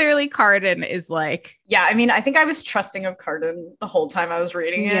 clearly Cardan is like, yeah, I mean, I think I was trusting of Cardan the whole time I was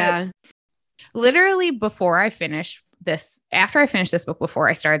reading it. Yeah. Literally after I finished this book, before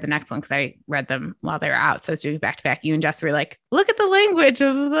I started the next one, because I read them while they were out, so I was doing back to back, you and Jess were like, look at the language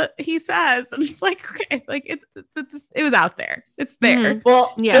of what he says, and it's like, okay, like it was out there, it's there. Mm-hmm.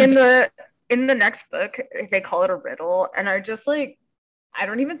 Well, yeah, in the next book they call it a riddle, and I just like, I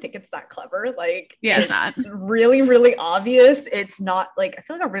don't even think it's that clever. Like, yeah, it's not really, really obvious. It's not like, I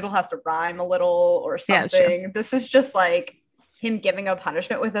feel like a riddle has to rhyme a little or something. Yeah, this is just like him giving a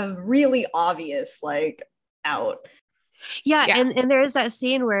punishment with a really obvious like out. Yeah. And there is that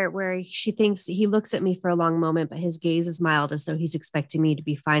scene where she thinks he looks at me for a long moment, but his gaze is mild as though he's expecting me to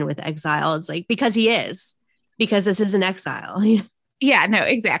be fine with exile. It's like, because he is, because this is an exile. Yeah, no,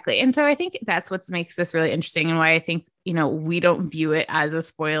 exactly. And so I think that's what makes this really interesting and why I think, we don't view it as a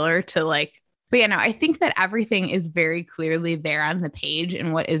spoiler to like, but yeah, no, I think that everything is very clearly there on the page.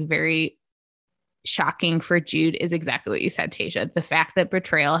 And what is very shocking for Jude is exactly what you said, Tayshia. The fact that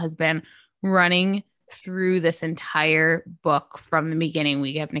betrayal has been running through this entire book from the beginning.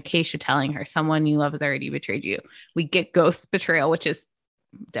 We have Nicatia telling her someone you love has already betrayed you. We get Ghost's betrayal, which is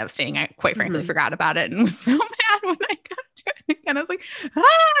devastating. I quite frankly forgot about it and was so mad when I got to it again. I was like, you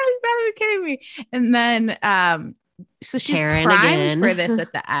gotta be kidding me. And then so she's Taryn primed again. for this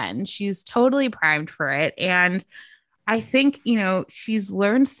at the end. She's totally primed for it. And I think, she's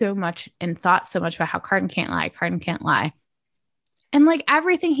learned so much and thought so much about how Cardan can't lie. Cardan can't lie. And like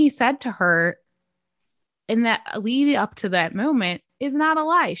everything he said to her in that lead up to that moment is not a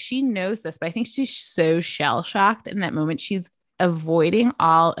lie. She knows this, but I think she's so shell shocked in that moment. She's avoiding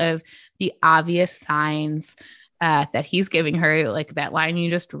all of the obvious signs that he's giving her, like that line you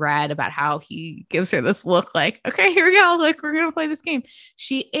just read about how he gives her this look like, okay, here we go. Like, we're going to play this game.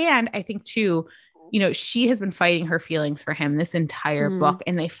 And I think too, she has been fighting her feelings for him this entire book.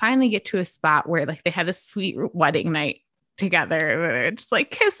 And they finally get to a spot where like they had this sweet wedding night together. It's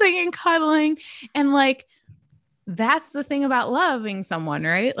like kissing and cuddling. And like, that's the thing about loving someone,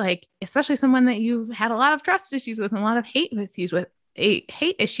 right? Like, especially someone that you've had a lot of trust issues with and a lot of hate issues with.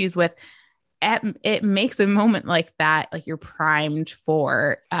 It makes a moment like that, like you're primed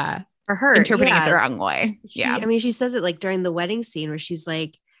for her interpreting it the wrong way. I mean, she says it like during the wedding scene where she's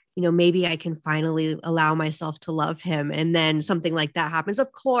like, maybe I can finally allow myself to love him. And then something like that happens.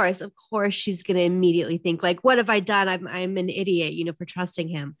 Of course, she's going to immediately think like, what have I done? I'm an idiot, for trusting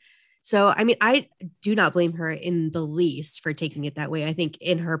him. So, I mean, I do not blame her in the least for taking it that way. I think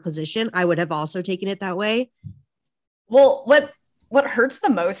in her position, I would have also taken it that way. Well, what hurts the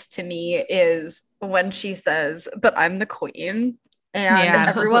most to me is when she says, but I'm the queen. And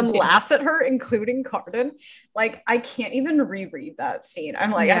everyone laughs at her, including Cardan. Like, I can't even reread that scene.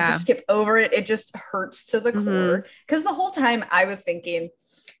 I'm like, I have to skip over it. It just hurts to the core. Because the whole time I was thinking,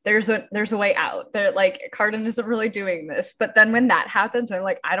 there's a way out. They're like, Cardan isn't really doing this. But then when that happens, I'm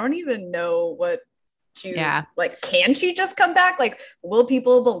like, I don't even know what like, can she just come back? Like, will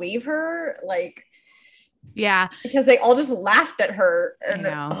people believe her? Like, because they all just laughed at her and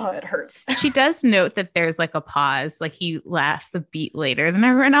it hurts. She does note that there's like a pause, like he laughs a beat later than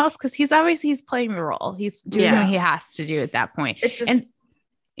everyone else because he's playing the role. He's doing what he has to do at that point. It just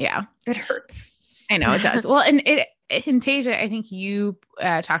it hurts. I know it does. Well, and Tayshia, I think you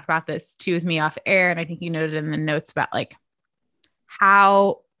talked about this too with me off air, and I think you noted in the notes about like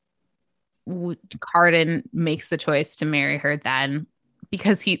how Cardan makes the choice to marry her then.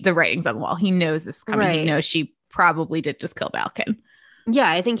 Because the writing's on the wall. He knows this is coming. Right. He knows she probably did just kill Balkan.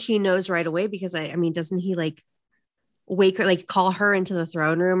 Yeah, I think he knows right away because I mean, doesn't he like wake her, like call her into the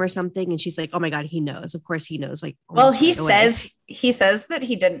throne room or something? And she's like, oh my God, he knows. Of course he knows. Like, well, he says that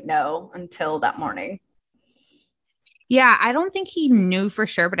he didn't know until that morning. Yeah, I don't think he knew for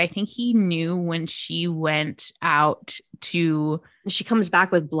sure, but I think he knew when she went out to. She comes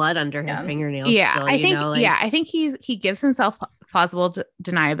back with blood under her fingernails. Yeah, still, I think. I think he gives himself plausible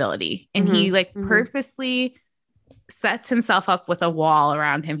deniability, and he like purposely sets himself up with a wall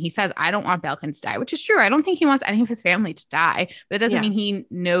around him. He says, "I don't want Balkan to die," which is true. I don't think he wants any of his family to die, but it doesn't mean he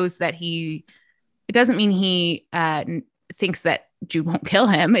knows that It doesn't mean he thinks that Jude won't kill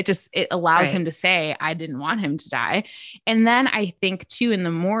him. It allows him to say, I didn't want him to die. And then I think too, in the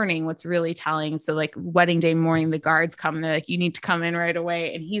morning, what's really telling. So like wedding day morning, the guards come and they're like, you need to come in right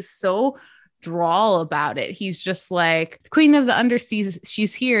away. And he's so droll about it. He's just like, Queen of the Underseas,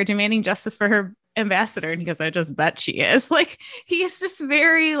 she's here demanding justice for her ambassador. And he goes, I just bet she is. Like, he is just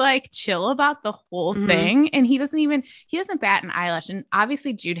very like chill about the whole thing. And he doesn't bat an eyelash. And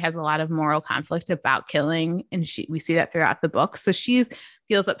obviously Jude has a lot of moral conflict about killing. And we see that throughout the book. So she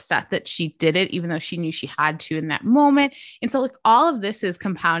feels upset that she did it, even though she knew she had to in that moment. And so like all of this is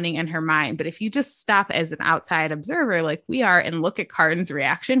compounding in her mind. But if you just stop as an outside observer, like we are, and look at Cardan's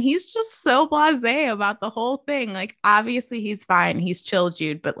reaction, he's just so blasé about the whole thing. Like, obviously he's fine. He's chill,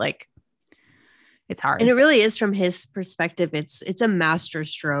 Jude, but like, it's hard. And it really is from his perspective. It's a master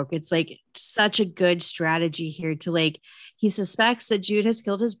stroke. It's like such a good strategy here to like, he suspects that Jude has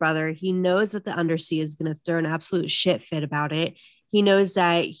killed his brother. He knows that the Undersea is going to throw an absolute shit fit about it. He knows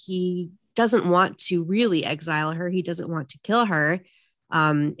that he doesn't want to really exile her. He doesn't want to kill her.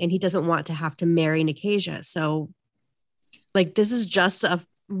 And he doesn't want to have to marry Nicasia. So like, this is just a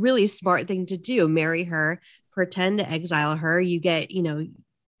really smart thing to do. Marry her, pretend to exile her, you get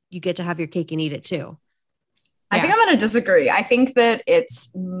to have your cake and eat it too. I think I'm going to disagree. I think that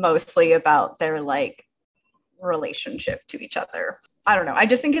it's mostly about their like relationship to each other. I don't know. I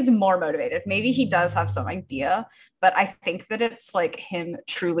just think it's more motivated. Maybe he does have some idea, but I think that it's like him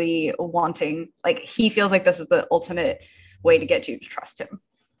truly wanting, like he feels like this is the ultimate way to get you to trust him.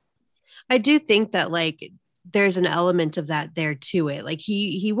 I do think that like there's an element of that there to it. Like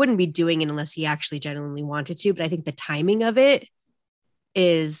he wouldn't be doing it unless he actually genuinely wanted to, but I think the timing of it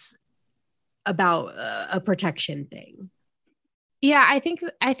is about a protection thing. Yeah, I think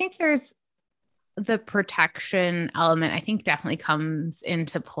there's the protection element, I think definitely comes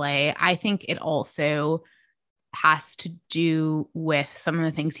into play. I think it also has to do with some of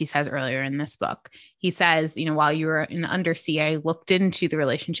the things he says earlier in this book. He says, while you were in the undersea, I looked into the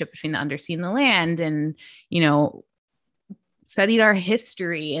relationship between the undersea and the land and, studied our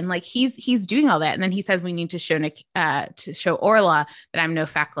history. And like, he's doing all that. And then he says, we need to show Orla that I'm no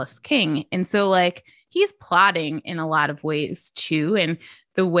feckless king. And so like, he's plotting in a lot of ways too. And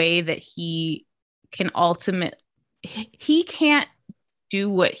the way that he can't do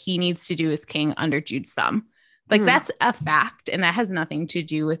what he needs to do as king under Jude's thumb. Like that's a fact. And that has nothing to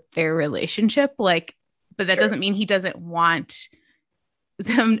do with their relationship. Like, but that doesn't mean he doesn't want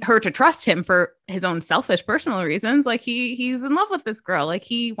her to trust him for his own selfish personal reasons. Like he's in love with this girl. Like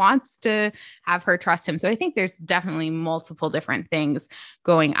he wants to have her trust him. So I think there's definitely multiple different things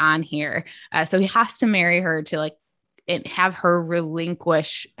going on here. So he has to marry her to like, and have her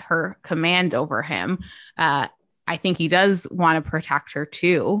relinquish her command over him. I think he does want to protect her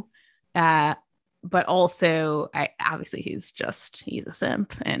too. But also obviously he's a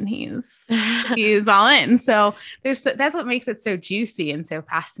simp and he's all in. So that's what makes it so juicy and so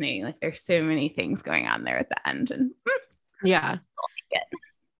fascinating. Like there's so many things going on there at the end. And yeah,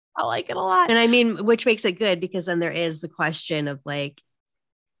 I like it a lot. And I mean, which makes it good because then there is the question of like,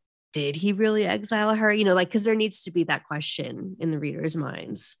 did he really exile her? Because there needs to be that question in the reader's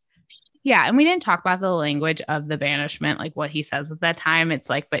minds. Yeah. And we didn't talk about the language of the banishment, like what he says at that time. It's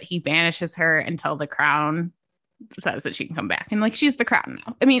like, but he banishes her until the crown says that she can come back. And like, she's the crown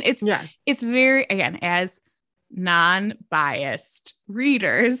now. I mean, it's very, again, as non-biased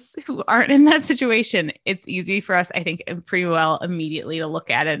readers who aren't in that situation, it's easy for us, I think, pretty well immediately to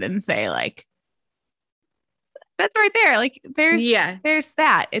look at it and say like, that's right there. Like there's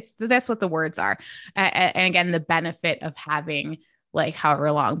that. That's what the words are. And again, the benefit of having like however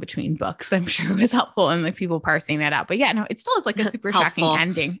long between books, I'm sure was helpful in like people parsing that out. But yeah, no, it still is like a super shocking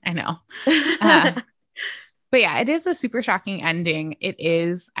ending. I know. But yeah, it is a super shocking ending. It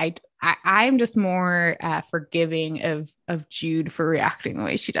is. I'm just more forgiving of Jude for reacting the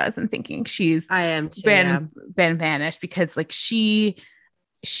way she does and thinking she's been banished because like she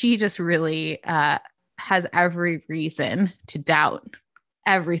just really has every reason to doubt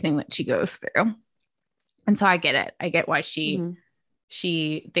everything that she goes through. And so I get it. I get why she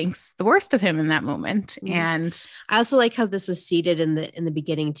thinks the worst of him in that moment. And I also like how this was seeded in the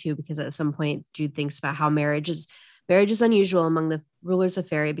beginning too, because at some point Jude thinks about how marriage is unusual among the rulers of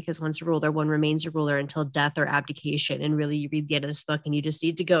Faerie because once a ruler, one remains a ruler until death or abdication. And really you read the end of this book and you just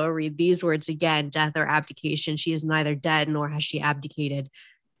need to go read these words again, death or abdication. She is neither dead nor has she abdicated.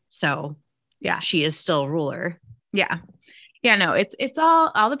 So yeah, she is still ruler. Yeah. Yeah, no, it's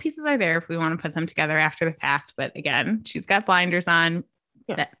all the pieces are there if we want to put them together after the fact. But again, she's got blinders on.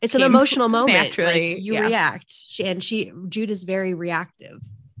 Yeah. It's an emotional moment. Naturally, like, you react. Jude is very reactive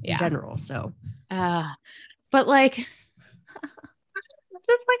in general. So, but like, just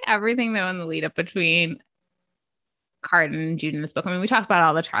like everything though in the lead up between Cardan and Jude in this book. I mean, we talked about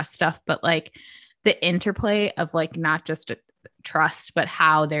all the trust stuff, but like the interplay of like not just trust, but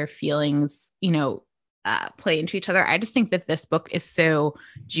how their feelings, play into each other. I just think that this book is so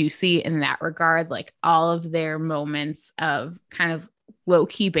juicy in that regard. Like all of their moments of kind of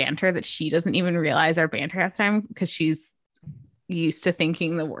low-key banter that she doesn't even realize are banter at the time because she's used to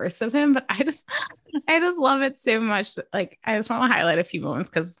thinking the worst of him. But I just love it so much. Like I just want to highlight a few moments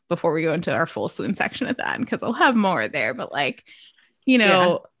because before we go into our full swoon section at the end, because I'll have more there. But like,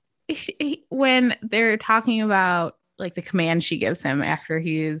 when they're talking about like the command she gives him after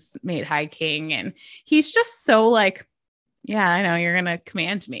he's made High King. And he's just so like, yeah, I know you're going to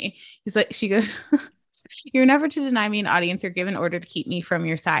command me. He's like, she goes, you're never to deny me an audience or give an order to keep me from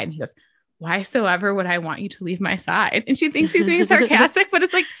your side. And he goes, why soever would I want you to leave my side? And she thinks he's being sarcastic, but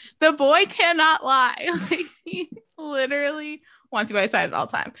it's like, the boy cannot lie. Like he literally wants you by his side at all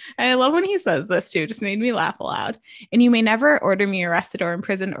time. And I love when he says this too, just made me laugh aloud. And you may never order me arrested or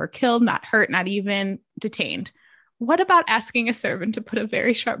imprisoned or killed, not hurt, not even detained. what about asking a servant to put a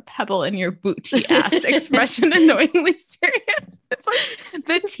very sharp pebble in your boot? He asked, expression annoyingly serious. It's like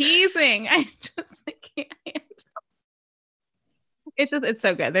the teasing. I just can't. It's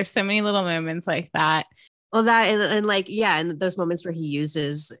so good. There's so many little moments like that. Well, that and like, yeah, and those moments where he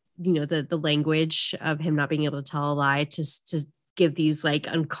uses, the language of him not being able to tell a lie to give these like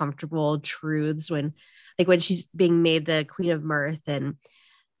uncomfortable truths when she's being made the Queen of Mirth and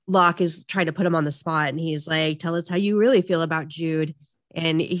Locke is trying to put him on the spot and he's like, tell us how you really feel about Jude.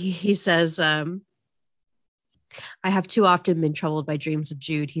 And he says, I have too often been troubled by dreams of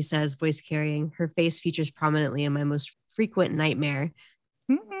Jude, he says, voice carrying. Her face features prominently in my most frequent nightmare.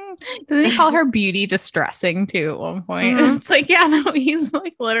 Doesn't he call her beauty distressing too at one point? Mm-hmm. It's like, yeah, no, he's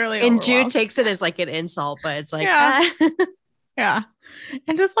like literally and Jude takes it as like an insult, but it's like, yeah.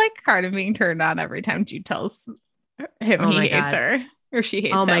 And just like Cardan being turned on every time Jude tells him he hates her or she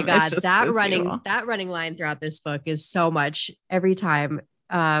hates him. Oh my God. That running line throughout this book is so much every time.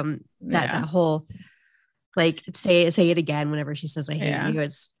 That whole like say it again whenever she says I hate you.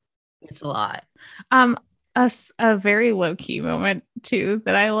 It's a lot. A very low-key moment too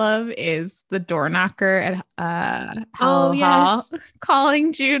that I love is the door knocker at Hall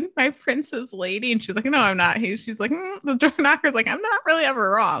calling Jude my princess lady, and she's like, no, I'm not. She's like, the door knocker's like, I'm not really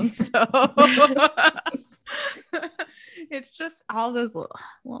ever wrong. So it's just all those little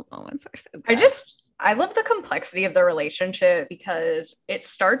moments are so good. I love the complexity of the relationship because it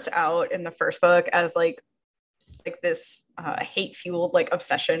starts out in the first book as like this hate fueled like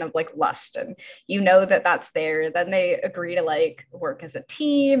obsession of like lust, and that that's there. Then they agree to like work as a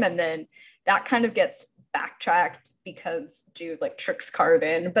team, and then that kind of gets backtracked because Jude like tricks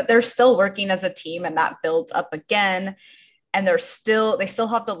Cardan, but they're still working as a team, and that builds up again, and they still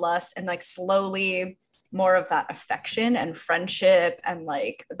have the lust, and like slowly more of that affection and friendship and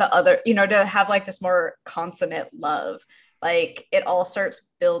like the other, to have like this more consummate love. Like it all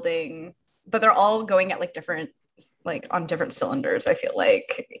starts building, but they're all going at like different, like on different cylinders, I feel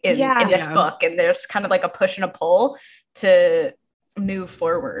like in this book, and there's kind of like a push and a pull to move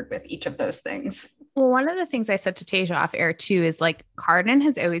forward with each of those things. Well, one of the things I said to Tasia off air too is like Cardan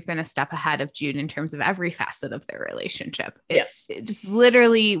has always been a step ahead of Jude in terms of every facet of their relationship. It just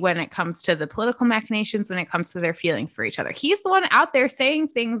literally when it comes to the political machinations, when it comes to their feelings for each other, he's the one out there saying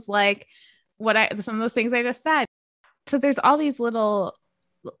things like some of those things I just said. So there's all these little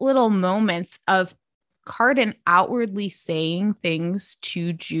moments of Cardan outwardly saying things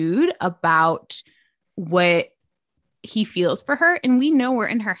to Jude about what he feels for her. And we know we're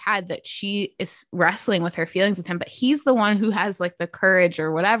in her head that she is wrestling with her feelings with him, but he's the one who has like the courage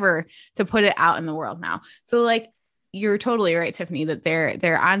or whatever to put it out in the world now. So like, you're totally right, Tiffany, that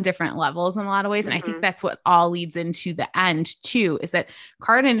they're on different levels in a lot of ways. And I think that's what all leads into the end too, is that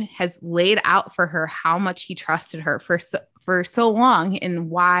Cardan has laid out for her how much he trusted her for so long and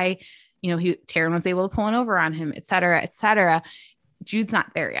why, Taran was able to pull an over on him, et cetera, et cetera. Jude's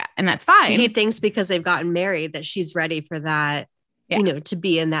not there yet. And that's fine. He thinks because they've gotten married that she's ready for that, to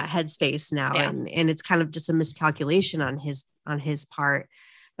be in that headspace now. Yeah. And it's kind of just a miscalculation on his part.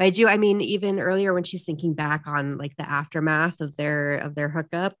 But even earlier when she's thinking back on like the aftermath of their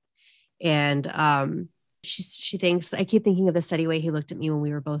hookup, and she thinks, I keep thinking of the steady way he looked at me when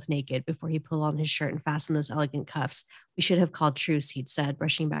we were both naked before he pulled on his shirt and fastened those elegant cuffs. We should have called truce, he'd said,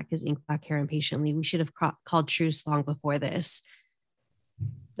 brushing back his ink black hair impatiently. We should have called truce long before this.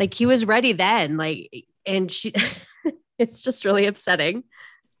 Like he was ready then, like, and she, it's just really upsetting.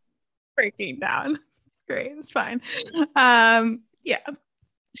 Breaking down. Great. It's fine. Yeah.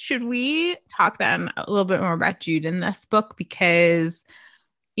 Should we talk then a little bit more about Jude in this book? Because,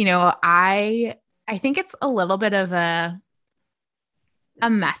 I think it's a little bit of a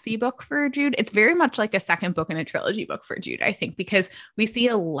messy book for Jude. It's very much like a second book in a trilogy book for Jude, I think, because we see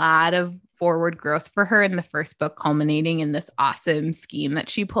a lot of forward growth for her in the first book, culminating in this awesome scheme that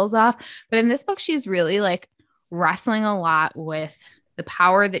she pulls off. But in this book, she's really like wrestling a lot with the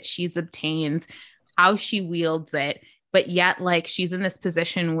power that she's obtained, how she wields it, but yet like she's in this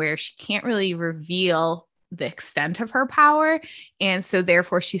position where she can't really reveal the extent of her power. And so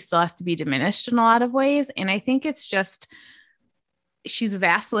therefore she still has to be diminished in a lot of ways. And I think it's just, she's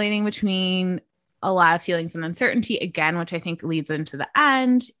vacillating between a lot of feelings and uncertainty again, which I think leads into the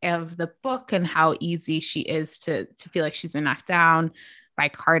end of the book and how easy she is to feel like she's been knocked down by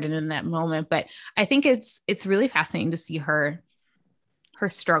Cardan in that moment. But I think it's really fascinating to see her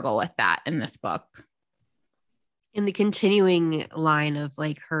struggle with that in this book. In the continuing line of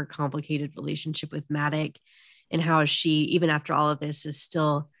like her complicated relationship with Madoc and how she, even after all of this, is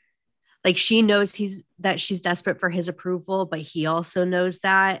still like, she knows that she's desperate for his approval, but he also knows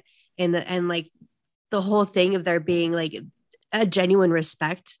that. And like the whole thing of there being like a genuine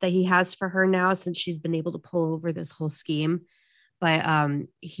respect that he has for her now, since she's been able to pull over this whole scheme. But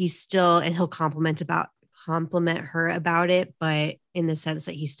he's still, and he'll compliment her about it, but in the sense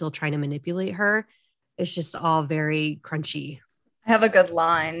that he's still trying to manipulate her. It's just all very crunchy. I have a good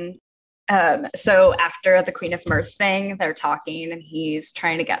line. So after the Queen of Mirth thing, they're talking and he's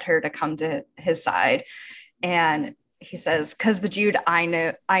trying to get her to come to his side. And he says, because the Jude I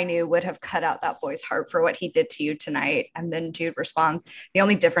knew would have cut out that boy's heart for what he did to you tonight. And then Jude responds, the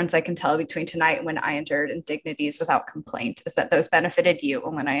only difference I can tell between tonight and when I endured indignities without complaint is that those benefited you.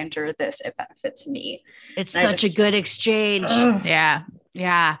 And when I endure this, it benefits me. It's such a good exchange. Yeah.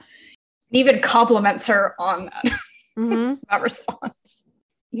 Yeah. He even compliments her on that, that response.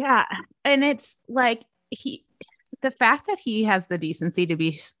 Yeah. And it's like the fact that he has the decency to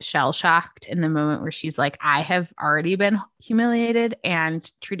be shell shocked in the moment where she's like, I have already been humiliated and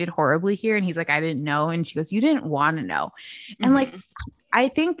treated horribly here. And he's like, I didn't know. And she goes, you didn't want to know. And like, I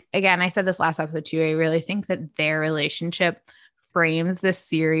think, again, I said this last episode too, I really think that their relationship frames this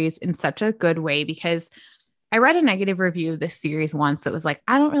series in such a good way, because I read a negative review of this series once that was like,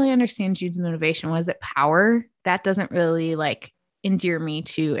 I don't really understand Jude's motivation. Was it power? That doesn't really like endear me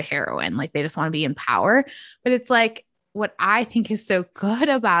to a heroine. Like they just want to be in power. But it's like, what I think is so good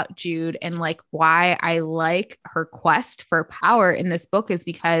about Jude and like why I like her quest for power in this book is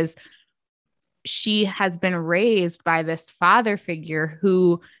because she has been raised by this father figure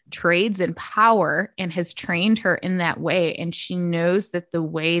who trades in power and has trained her in that way. And she knows that the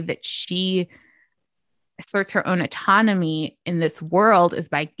way that she asserts her own autonomy in this world is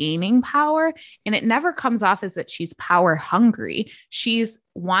by gaining power. And it never comes off as that she's power hungry. She's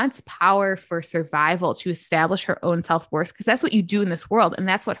wants power for survival, to establish her own self-worth, because that's what you do in this world. And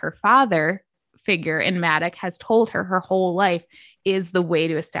that's what her father figure in Maddox has told her whole life is the way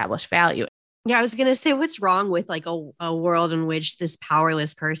to establish value. Yeah, I was going to say, what's wrong with like a world in which this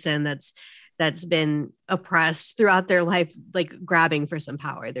powerless person that's been oppressed throughout their life, like grabbing for some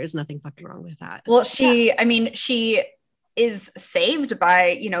power? There's nothing fucking wrong with that. Well, she is saved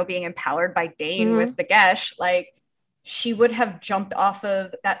by, being empowered by Dane with the Gesh. Like she would have jumped off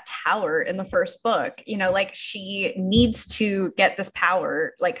of that tower in the first book, like she needs to get this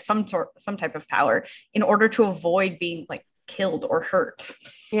power, like some type of power in order to avoid being like killed or hurt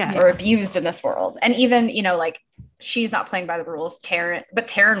or abused in this world. And even, like she's not playing by the rules,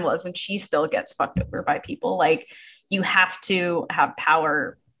 Taryn was, and she still gets fucked over by people. Like you have to have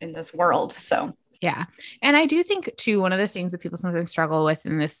power in this world. So yeah. And I do think too, one of the things that people sometimes struggle with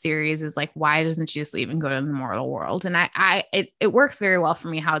in this series is like, why doesn't she just leave and go to the mortal world? And it works very well for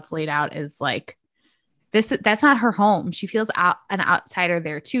me how it's laid out is like, that's not her home. She feels an outsider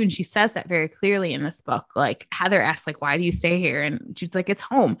there too. And she says that very clearly in this book. Like Heather asks, like, why do you stay here? And she's like, it's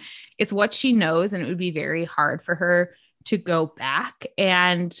home. It's what she knows. And it would be very hard for her to go back.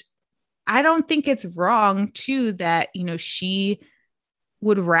 And I don't think it's wrong too, that, she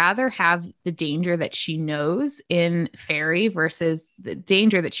would rather have the danger that she knows in Fairy versus the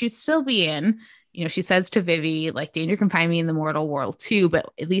danger that she'd still be in. She says to Vivi, like, danger can find me in the mortal world too,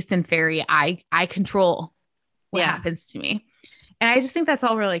 but at least in Fairy, I control what happens to me. And I just think that's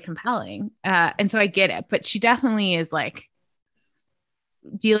all really compelling. And so I get it, but she definitely is like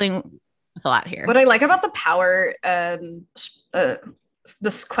dealing with a lot here. What I like about the power,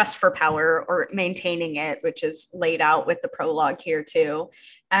 this quest for power or maintaining it, which is laid out with the prologue here too,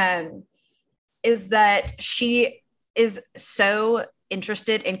 is that she is so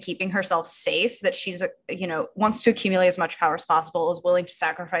interested in keeping herself safe that she's, wants to accumulate as much power as possible, is willing to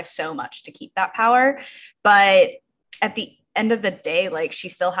sacrifice so much to keep that power. But at the end of the day, like she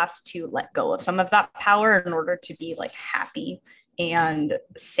still has to let go of some of that power in order to be like happy and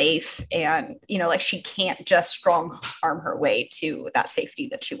safe. And, like she can't just strong arm her way to that safety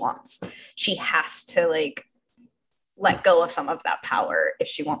that she wants. She has to like let go of some of that power if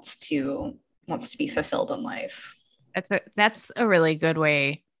she wants to be fulfilled in life. That's a really good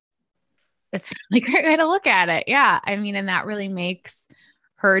way. It's a really great way to look at it. Yeah. I mean, and that really makes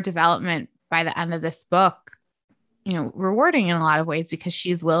her development by the end of this book, rewarding in a lot of ways, because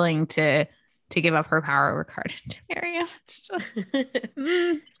she's willing to give up her power regarding to marry him. It's just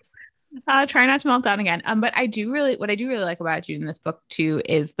try not to melt down again. But what I do really like about Jude in this book too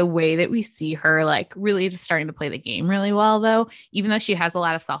is the way that we see her like really just starting to play the game really well, though, even though she has a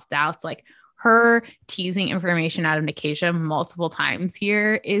lot of self-doubts. Like her teasing information out of Nicasia multiple times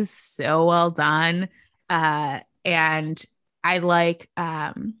here is so well done. And I like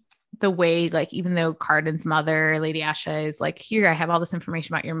the way, like, even though Cardan's mother, Lady Asha, is like, here, I have all this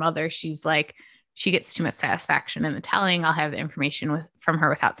information about your mother. She's like she gets too much satisfaction in the telling. I'll have the information from her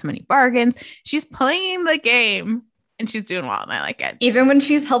without so many bargains. She's playing the game and she's doing well, and I like it. Even when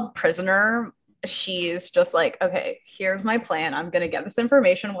she's held prisoner, she's just like, okay, here's my plan. I'm going to get this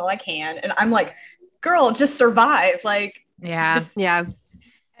information while I can. And I'm like, girl, just survive. Like, yeah. Yeah.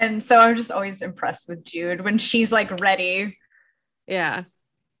 And so I'm just always impressed with Jude when she's like ready. Yeah.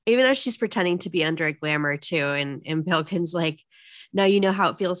 Even as she's pretending to be under a glamour too. And Pilkins like, now you know how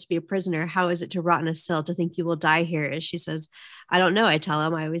it feels to be a prisoner. How is it to rot in a cell, to think you will die here? And she says, I don't know. I tell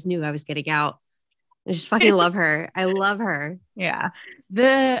him I always knew I was getting out. I just fucking love her. I love her. Yeah.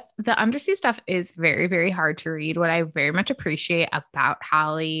 The undersea stuff is very, very hard to read. What I very much appreciate about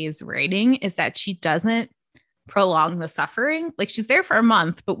Holly's writing is that she doesn't prolong the suffering. Like, she's there for a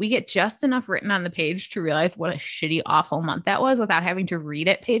month, but we get just enough written on the page to realize what a shitty, awful month that was without having to read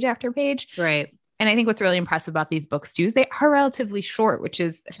it page after page. Right. And I think what's really impressive about these books too is they are relatively short, which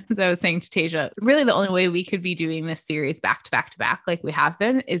is, as I was saying to Tasia, really the only way we could be doing this series back to back to back like we have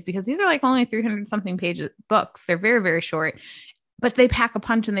been is because these are like only 300 something pages books. They're very, very short, but they pack a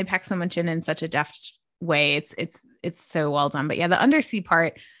punch and they pack so much in such a deft way. It's so well done. But yeah, the undersea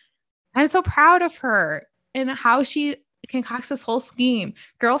part, I'm so proud of her and how she concocts this whole scheme.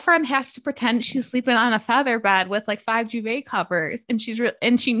 Girlfriend has to pretend she's sleeping on a feather bed with like 5 duvet covers, and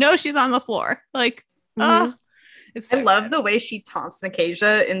and she knows she's on the floor. Like, I love the way she taunts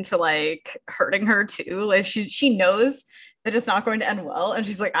Nicasia into like hurting her too. Like she knows that it's not going to end well, and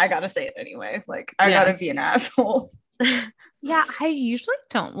she's like, I gotta say it anyway. Like, I gotta be an asshole. Yeah, I usually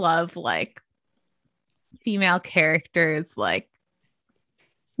don't love like female characters like,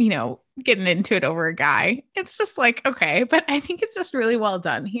 you know, getting into it over a guy. It's just like, okay, but I think it's just really well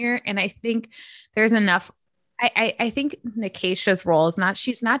done here. And I think there's enough. I think Nicasia's role is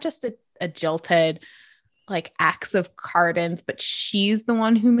she's not just a jilted like ex of Cardan's, but she's the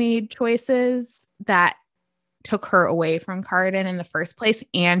one who made choices that took her away from Cardan in the first place.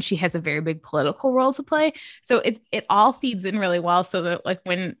 And she has a very big political role to play. So it all feeds in really well. So that like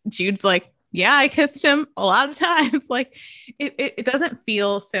when Jude's like, yeah, I kissed him a lot of times. Like it doesn't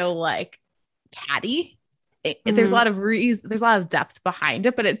feel so like catty. There's a lot of there's a lot of depth behind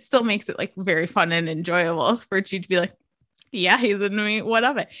it, but it still makes it like very fun and enjoyable for Jude to be like, yeah, he's into me. What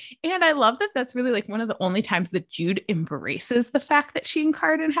of it? And I love that that's really like one of the only times that Jude embraces the fact that she and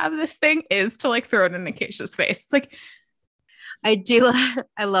Cardan have this thing is to like throw it in Nicasia's face. It's like,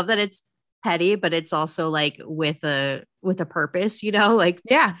 I love that it's petty, but it's also like with a purpose, you know, like,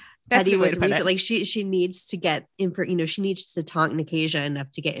 yeah. That's petty with reason. Like she needs to get info, you know, she needs to taunt Nicasia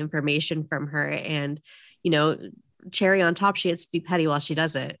enough to get information from her, and you know, cherry on top, she has to be petty while she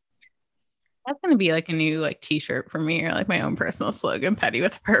does it. That's gonna be like a new like t-shirt for me, or like my own personal slogan, petty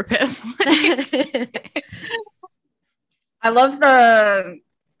with a purpose. I love the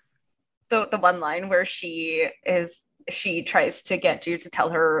one line where she tries to get Jude to tell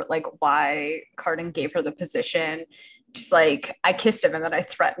her like why Cardan gave her the position. Just like, I kissed him and then I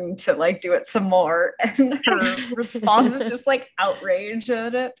threatened to like do it some more. And her response is just like outrage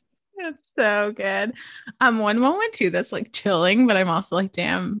at it. It's so good. One moment too that's like chilling, but I'm also like,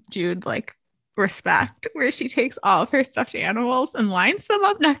 damn, Jude, like respect, where she takes all of her stuffed animals and lines them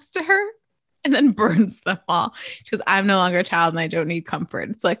up next to her and then burns them all. She goes, I'm no longer a child and I don't need comfort.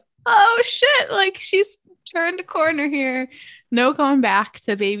 It's like, oh shit, like she's turned a corner here. No going back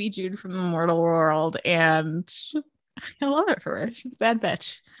to baby Jude from the mortal world. And I love it for her. She's a bad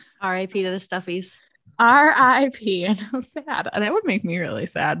bitch. R.I.P. to the stuffies. R.I.P. And I'm sad. That would make me really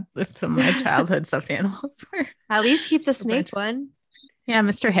sad if some of my childhood stuffed animals were. At least keep the snake one. Yeah,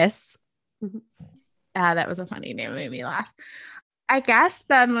 Mr. Hiss. That was a funny name. It made me laugh. I guess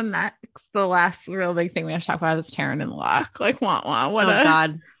then the last real big thing we have to talk about is Taran and Locke. Like, wah.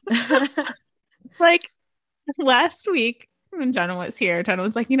 God. Like, last week, when Jenna was here, Jenna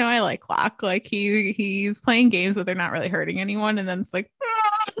was like, you know, I like Locke. Like he's playing games, but they're not really hurting anyone. And then it's like,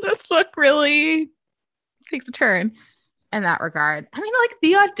 this book really takes a turn in that regard. I mean, like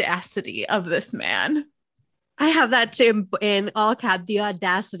the audacity of this man. I have that too in all cap, the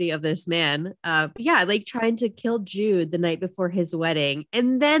audacity of this man. Yeah, like trying to kill Jude the night before his wedding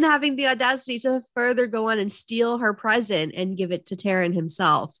and then having the audacity to further go on and steal her present and give it to Taran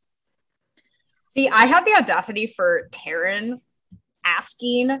himself. See, I had the audacity for Taran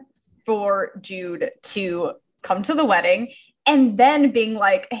asking for Jude to come to the wedding and then being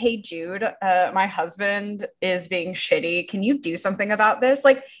like, hey, Jude, my husband is being shitty. Can you do something about this?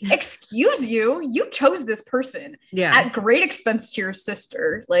 Like, excuse you, you chose this person at great expense to your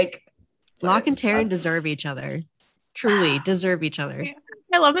sister. Like, Locke and Taran deserve each other. Truly deserve each other. Yeah.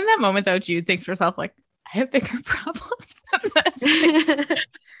 I love in that moment, though, Jude thinks to herself, like, I have bigger problems than this.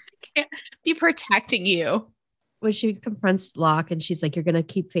 can't be protecting you. When she confronts Locke and she's like, you're going to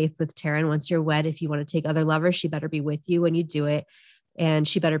keep faith with Taryn once you're wed. If you want to take other lovers, she better be with you when you do it. And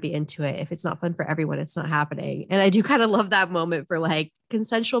she better be into it. If it's not fun for everyone, it's not happening. And I do kind of love that moment for like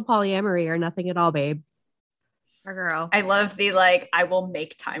consensual polyamory or nothing at all, babe. Our girl. I love the like, I will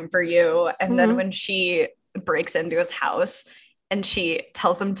make time for you. And then when she breaks into his house and she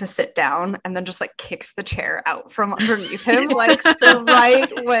tells him to sit down and then just like kicks the chair out from underneath him. Like, so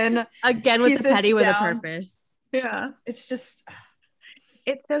right when again with the petty with a purpose. Yeah. It's just,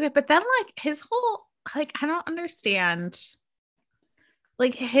 it's so good. But then like his whole, like, I don't understand.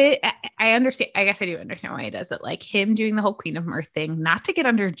 Like I understand. I guess I do understand why he does it. Like him doing the whole Queen of Mirth thing, not to get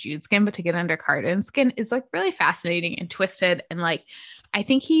under Jude's skin, but to get under Cardan's skin is like really fascinating and twisted. And like, I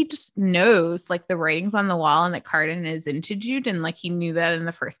think he just knows like the writings on the wall and that Cardan is into Jude. And like, he knew that in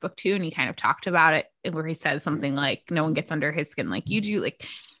the first book too. And he kind of talked about it where he says something like, no one gets under his skin like you do. Like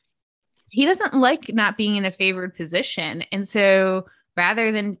he doesn't like not being in a favored position. And so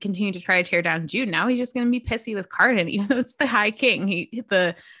rather than continue to try to tear down Jude, now he's just going to be pissy with Cardan, even though it's the High King.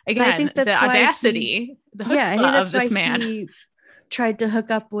 I think that's the audacity, the chutzpah of this man. He tried to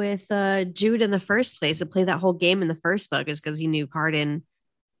hook up with Jude in the first place and play that whole game in the first book is because he knew Cardan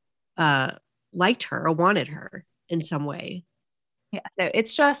liked her or wanted her in some way. Yeah, so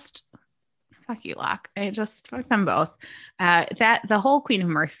it's just fuck you, Locke. I just fuck them both. That the whole Queen of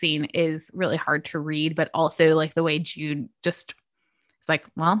Mirth scene is really hard to read, but also like the way Jude just it's like,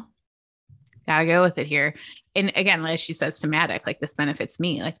 well, gotta go with it here. And again, as she says to Maddox, like this benefits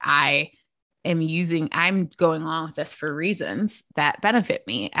me. Like I'm going along with this for reasons that benefit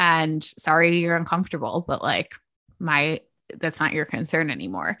me. And sorry, you're uncomfortable, but like that's not your concern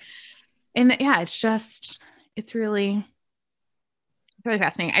anymore. And yeah, it's really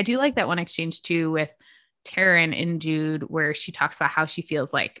fascinating. I do like that one exchange too with Taryn and Jude, where she talks about how she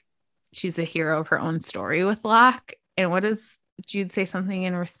feels like she's the hero of her own story with Locke. And what does Jude say something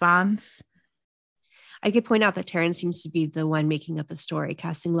in response? I could point out that Taryn seems to be the one making up the story,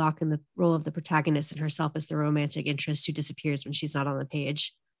 casting Locke in the role of the protagonist and herself as the romantic interest who disappears when she's not on the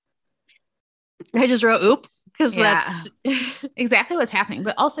page. I just wrote oop because that's exactly what's happening.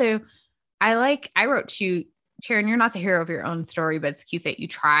 But also I wrote to Taryn, you're not the hero of your own story, but it's cute that you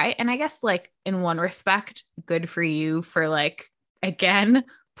try. And I guess like in one respect, good for you for like, again,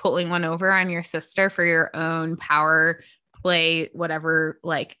 pulling one over on your sister for your own power play, whatever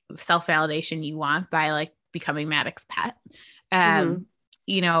like self-validation you want by like becoming Maddox's pet.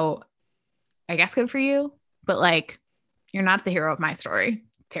 You know, I guess good for you, but like you're not the hero of my story,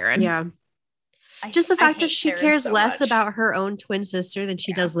 Taryn. Yeah. Just the fact that she cares less about her own twin sister than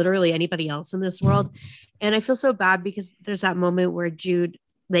she does literally anybody else in this world. And I feel so bad because there's that moment where Jude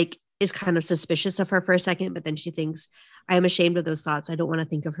like is kind of suspicious of her for a second, but then she thinks, I am ashamed of those thoughts. I don't want to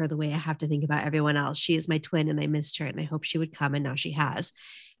think of her the way I have to think about everyone else. She is my twin and I missed her and I hope she would come, and now she has.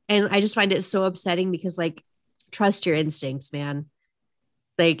 And I just find it so upsetting because like, trust your instincts, man.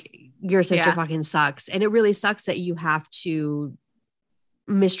 Like your sister fucking sucks. And it really sucks that you have to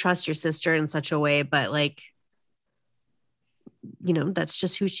mistrust your sister in such a way, but like, you know, that's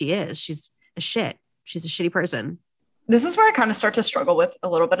just who she is. She's a shitty person. This is where I kind of start to struggle with a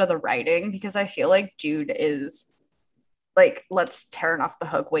little bit of the writing, because I feel like Jude is like lets Taryn off the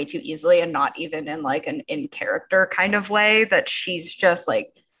hook way too easily, and not even in like an in character kind of way, that she's just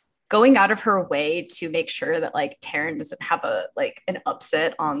like going out of her way to make sure that like Taryn doesn't have an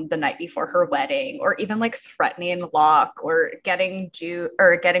upset on the night before her wedding, or even like threatening Locke or getting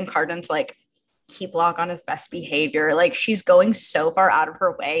Cardan to like keep Locke on his best behavior. Like she's going so far out of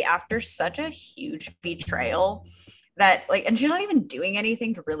her way after such a huge betrayal that like, and she's not even doing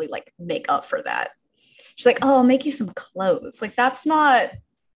anything to really like make up for that. She's like, oh, I'll make you some clothes. Like that's not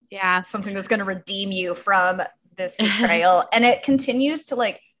something that's going to redeem you from this betrayal. And it continues to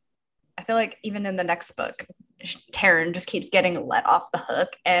like, I feel like even in the next book, Taryn just keeps getting let off the hook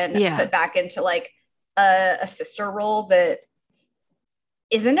and put back into like a sister role that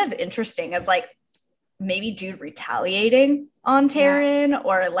isn't as interesting as like maybe Jude retaliating on Taryn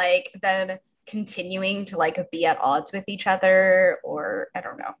or like them continuing to like be at odds with each other, or I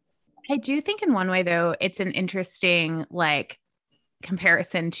don't know. I do think in one way though, it's an interesting like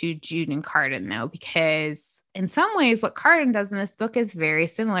comparison to Jude and Cardan though, because in some ways what Cardan does in this book is very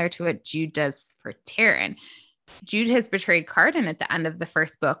similar to what Jude does for Taryn. Jude has betrayed Cardan at the end of the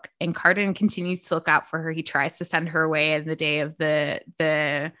first book, and Cardan continues to look out for her. He tries to send her away in the day of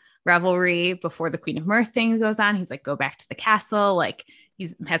the revelry before the Queen of Mirth thing goes on. He's like, go back to the castle. Like he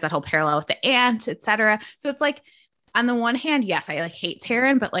has that whole parallel with the aunt, etc. So it's like, on the one hand, yes, I like hate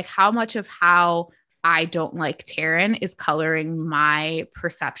Taryn, but like how much of how I don't like Taryn is coloring my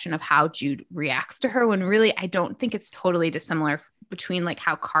perception of how Jude reacts to her, when really I don't think it's totally dissimilar between like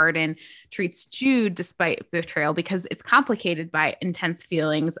how Cardan treats Jude despite betrayal, because it's complicated by intense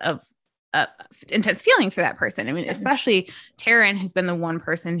feelings for that person. I mean, especially Taryn has been the one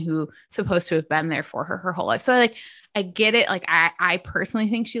person who supposed to have been there for her whole life. So I get it. Like I personally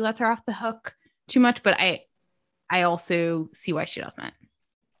think she lets her off the hook too much, but I also see why she doesn't.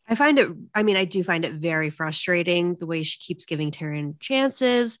 I do find it very frustrating the way she keeps giving Taryn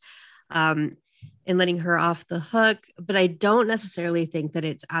chances and letting her off the hook. But I don't necessarily think that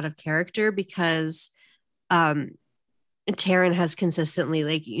it's out of character, because Taryn has consistently,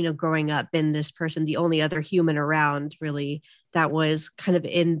 like, you know, growing up, been this person, the only other human around really that was kind of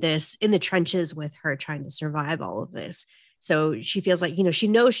in the trenches with her, trying to survive all of this. So she feels like, you know, she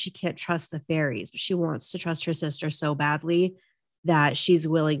knows she can't trust the fairies, but she wants to trust her sister so badly that she's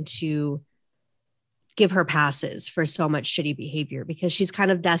willing to give her passes for so much shitty behavior, because she's kind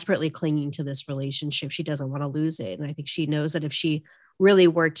of desperately clinging to this relationship. She doesn't want to lose it. And I think she knows that if she really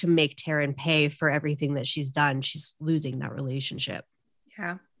were to make Taryn pay for everything that she's done, she's losing that relationship.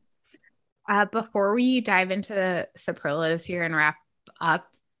 Yeah. Before we dive into the superlatives here and wrap up,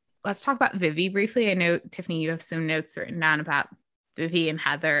 let's talk about Vivi briefly. I know, Tiffany, you have some notes written down about Vivi and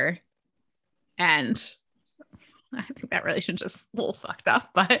Heather, and I think that relationship's a little fucked up,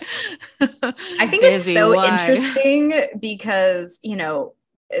 but I think it's so interesting because, you know,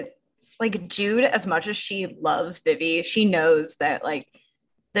 like Jude, as much as she loves Vivi, she knows that like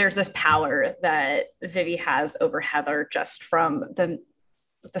there's this power that Vivi has over Heather just from the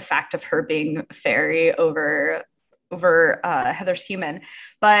fact of her being a fairy over Heather's human.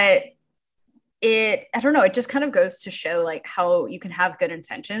 But I don't know, it just kind of goes to show like how you can have good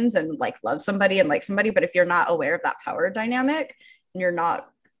intentions and like love somebody and like somebody, but if you're not aware of that power dynamic and you're not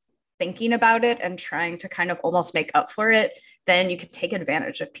thinking about it and trying to kind of almost make up for it, then you could take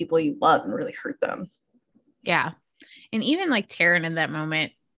advantage of people you love and really hurt them. Yeah. And even like Taryn in that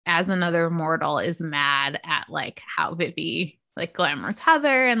moment, as another mortal, is mad at like how Vivi like glamours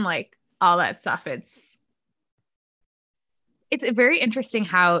Heather and like all that stuff. It's very interesting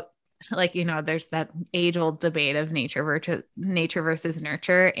how, like, you know, there's that age-old debate of nature versus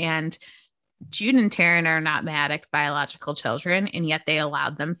nurture, and Jude and Taryn are not Maddox's biological children, and yet they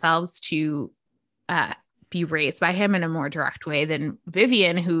allowed themselves to be raised by him in a more direct way than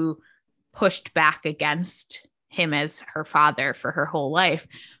Vivian, who pushed back against him as her father for her whole life.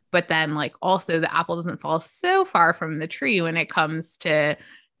 But then, like, also the apple doesn't fall so far from the tree when it comes to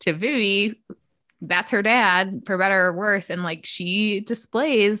Vivi. That's her dad, for better or worse. And like, she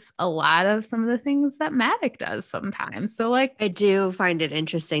displays a lot of some of the things that Maddox does sometimes. So like, I do find it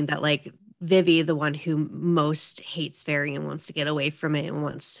interesting that like Vivi, the one who most hates fairy and wants to get away from it and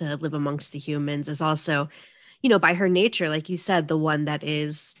wants to live amongst the humans, is also, you know, by her nature, like you said, the one that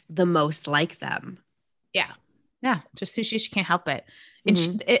is the most like them. Yeah. Yeah. Just she can't help it.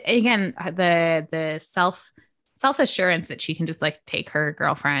 And again, the self-assurance that she can just like take her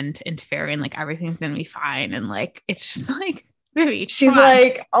girlfriend into fairy and like everything's gonna be fine, and like it's just like Vivi, she's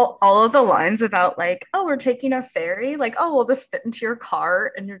like all of the lines about like, oh, we're taking a ferry, like, oh, will this fit into your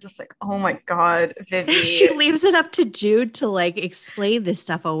car? And you're just like, oh my god, Vivi. She leaves it up to Jude to like explain this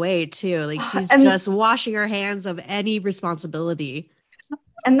stuff away too, like she's just washing her hands of any responsibility.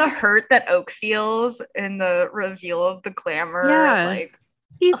 And the hurt that Oak feels in the reveal of the glamour, like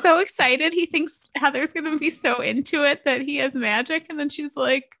he's so excited. He thinks Heather's going to be so into it that he has magic. And then she's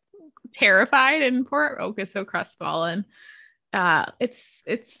like terrified, and poor Oak is so crestfallen. It's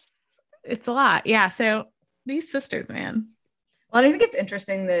a lot. Yeah. So these sisters, man. Well, I think it's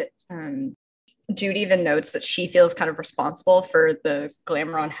interesting that Jude even notes that she feels kind of responsible for the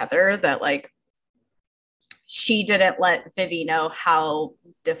glamour on Heather, that like she didn't let Vivi know how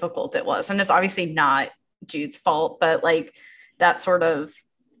difficult it was. And it's obviously not Jude's fault, but like that sort of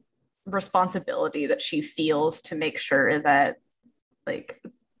responsibility that she feels to make sure that like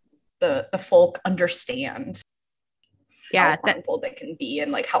the folk understand how harmful they can be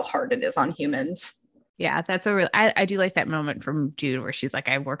and like how hard it is on humans. Yeah, that's I do like that moment from Jude where she's like,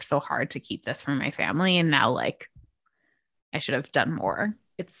 I worked so hard to keep this from my family, and now like I should have done more.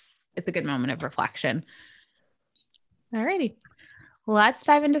 It's a good moment of reflection. Alrighty, let's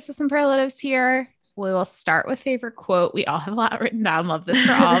dive into some superlatives here. We will start with favorite quote. We all have a lot written down. Love this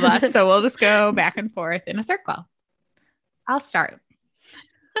for all of us. So we'll just go back and forth in a circle. I'll start.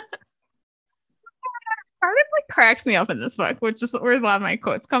 Part of like cracks me up in this book, which is where a lot of my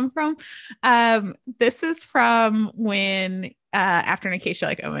quotes come from. This is from when after Acacia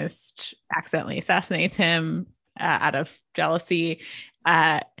like almost accidentally assassinates him out of jealousy,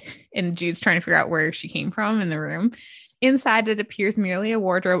 And Jude's trying to figure out where she came from in the room. Inside, it appears merely a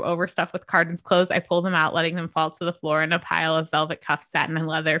wardrobe overstuffed with Cardan's clothes. I pull them out, letting them fall to the floor in a pile of velvet cuffs, satin, and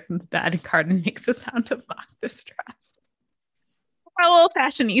leather from the bed. And Cardan makes a sound of mock distress. A little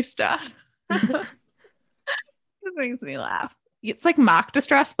fashionista. It makes me laugh. It's like mock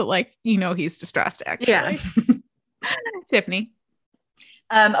distress, but like, he's distressed, actually. Yeah. Tiffany.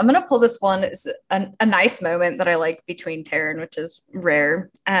 I'm going to pull this one. It's a nice moment that I like between Taryn, which is rare.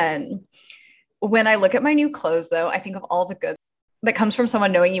 And when I look at my new clothes, though, I think of all the good that comes from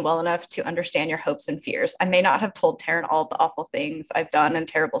someone knowing you well enough to understand your hopes and fears. I may not have told Taryn all of the awful things I've done and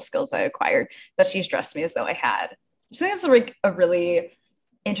terrible skills I acquired, but she's dressed me as though I had. I just think it's like a really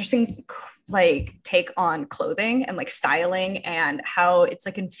interesting like take on clothing and like styling and how it's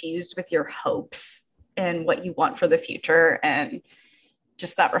like infused with your hopes and what you want for the future, and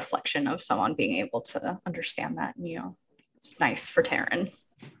just that reflection of someone being able to understand that. And, it's nice for Taryn.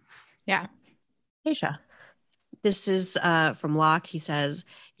 Yeah. Aisha. This is from Locke. He says,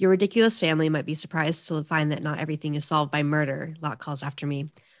 your ridiculous family might be surprised to find that not everything is solved by murder. Locke calls after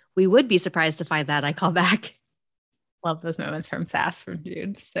me. We would be surprised to find that, I call back. Love those moments from Sass from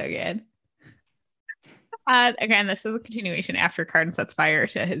Jude. So good. Again, this is a continuation after Cardan sets fire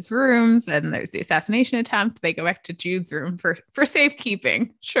to his rooms and there's the assassination attempt. They go back to Jude's room for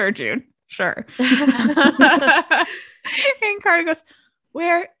safekeeping. Sure, Jude. Sure. And Cardan goes,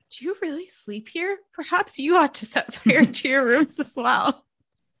 where do you really sleep here? Perhaps you ought to set fire to your rooms as well.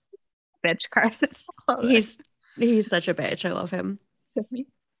 Bitch, Cardan. He's such a bitch. I love him.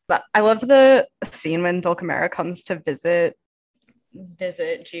 But I love the scene when Dulcamara comes to visit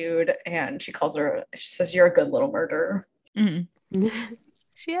Jude, and she says, you're a good little murderer. Mm-hmm.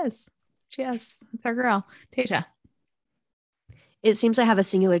 She is. It's our girl. Tasia. It seems I have a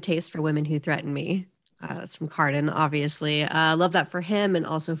singular taste for women who threaten me. That's from Cardan, obviously. Love that for him and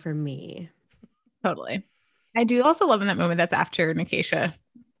also for me. Totally. I do also love in that moment that's after Nicatia,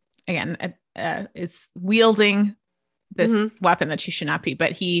 again, is wielding this weapon that she should not be,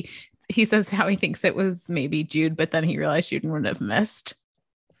 but he says how he thinks it was maybe Jude, but then he realized Jude wouldn't have missed.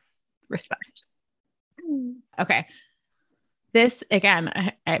 Respect. Okay. This,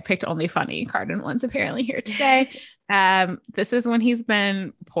 again, I picked only funny Cardan ones apparently here today. This is when he's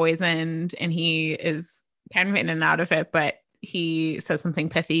been poisoned and he is kind of in and out of it, but he says something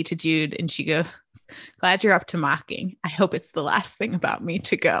pithy to Jude and she goes, glad you're up to mocking. I hope it's the last thing about me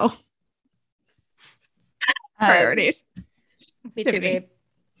to go. Priorities. Me too, babe.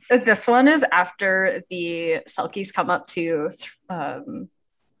 This one is after the Selkies come up to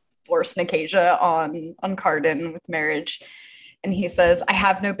force Nicasia on Cardan with marriage. And he says, I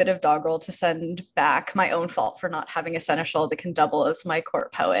have no bit of doggerel to send back, my own fault for not having a seneschal that can double as my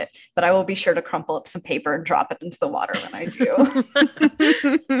court poet, but I will be sure to crumple up some paper and drop it into the water when I do.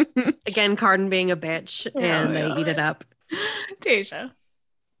 Again, Cardan being a bitch, and they eat it up. Tasia.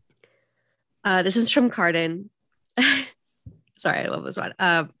 This is from Cardan. Sorry, I love this one.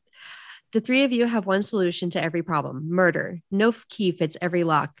 The three of you have one solution to every problem: murder. No key fits every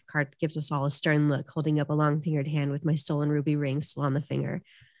lock. Card gives us all a stern look, holding up a long-fingered hand with my stolen ruby ring still on the finger.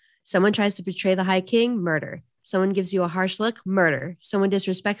 Someone tries to betray the High King, murder. Someone gives you a harsh look, murder. Someone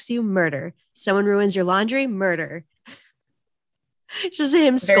disrespects you, murder. Someone ruins your laundry, murder. It's just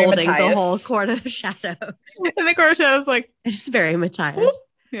him scolding the whole Court of Shadows. And the Court of Shadows, like, it's very Matthias.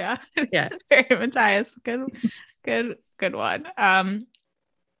 Yeah. It's very Matthias. Good one.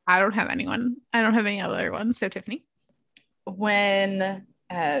 I don't have anyone. I don't have any other ones. So Tiffany. When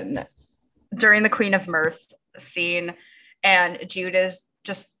during the Queen of Mirth scene, and Jude is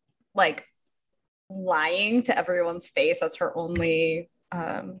just like lying to everyone's face. That's her only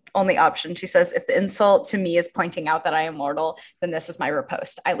option. She says, if the insult to me is pointing out that I am mortal, then this is my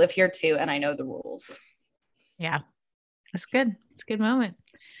riposte. I live here too, and I know the rules. Yeah, that's good. It's a good moment.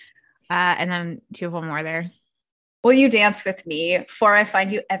 And then do you have one more there? Will you dance with me? For I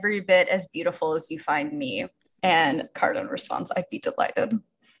find you every bit as beautiful as you find me. And Cardan responds, I'd be delighted.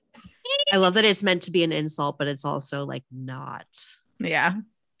 I love that it's meant to be an insult, but it's also like not. Yeah.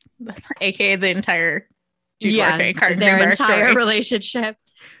 AKA the entire their entire relationship.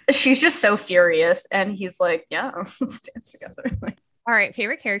 She's just so furious. And he's like, yeah, let's dance together. All right.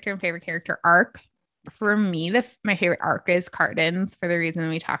 Favorite character and favorite character arc. For me, my favorite arc is Cardan's, for the reason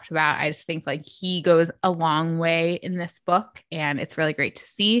we talked about. I just think like he goes a long way in this book and it's really great to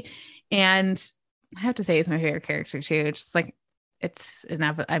see. And I have to say he's my favorite character too. It's just like, it's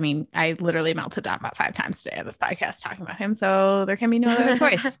enough. I mean, I literally melted down about 5 times today on this podcast talking about him. So there can be no other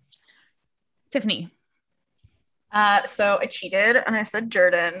choice. Tiffany. So I cheated and I said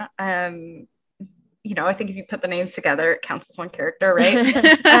Jordan. I think if you put the names together, it counts as one character,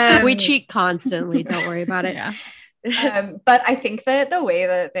 right? We cheat constantly. Don't worry about it. Yeah. But I think that the way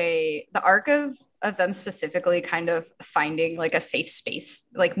that the arc of them specifically kind of finding like a safe space,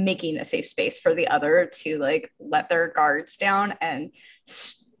 like making a safe space for the other to like let their guards down and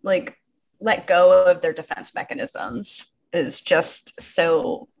like let go of their defense mechanisms is just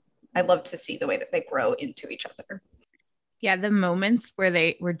so, I love to see the way that they grow into each other. Yeah, the moments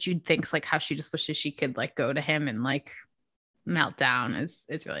where Jude thinks like how she just wishes she could like go to him and like melt down is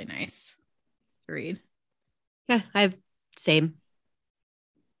really nice to read. Yeah, same.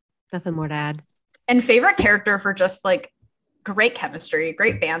 Nothing more to add. And favorite character for just like great chemistry,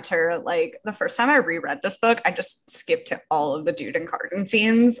 great banter. Like the first time I reread this book, I just skipped to all of the Jude and Cardan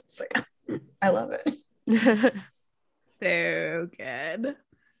scenes. It's like, I love it. So good.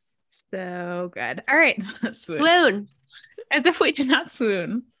 So good. All right. Swoon. As if we did not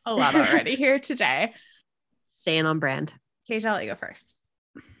swoon a lot already here today. Staying on brand. Kate, I'll let you go first.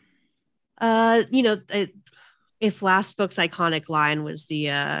 If last book's iconic line was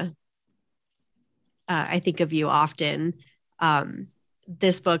the I think of you often,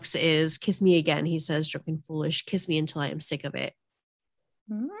 this book's is kiss me again, he says, drunk and foolish, kiss me until I am sick of it.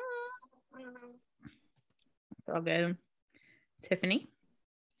 All good. Tiffany?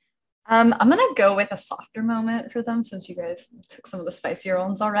 I'm gonna go with a softer moment for them since you guys took some of the spicier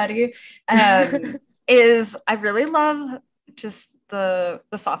ones already. Is I really love just the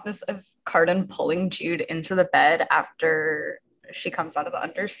softness of Cardan pulling Jude into the bed after she comes out of the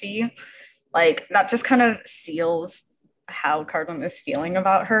undersea. Like that just kind of seals how Cardan is feeling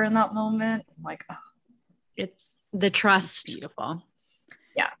about her in that moment. I'm like, oh. It's the trust. It's beautiful.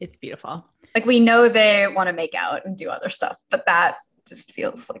 Yeah, it's beautiful. Like we know they want to make out and do other stuff, but that just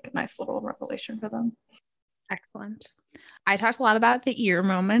feels like a nice little revelation for them. Excellent. I talked a lot about the ear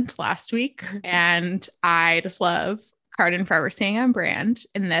moment last week, and I just love Cardan forever staying on brand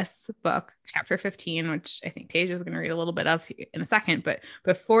in this book, chapter 15, which I think Tasia is going to read a little bit of in a second. But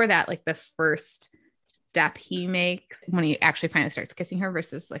before that, like the first step he makes when he actually finally starts kissing her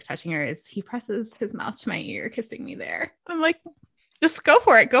versus like touching her is he presses his mouth to my ear, kissing me there. I'm like, just go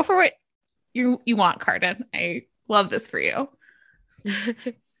for it. Go for what you want, Cardan. I love this for you.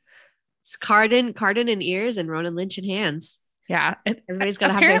 It's Cardan in ears and Ronan Lynch in hands. Yeah, everybody's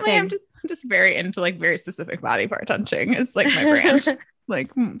gotta have their thing. I'm just very into like very specific body part touching. Is like my brand.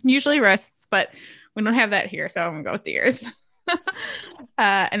 Like usually wrists, but we don't have that here, so I'm gonna go with the ears.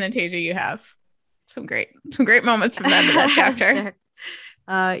 And then Tasia, you have some great moments from the end of that chapter.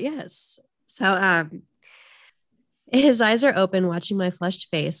 Yes. So his eyes are open, watching my flushed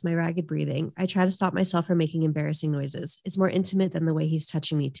face, my ragged breathing. I try to stop myself from making embarrassing noises. It's more intimate than the way he's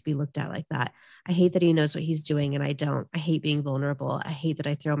touching me to be looked at like that. I hate that he knows what he's doing and I don't. I hate being vulnerable. I hate that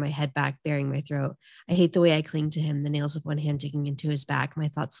I throw my head back, baring my throat. I hate the way I cling to him, the nails of one hand digging into his back, my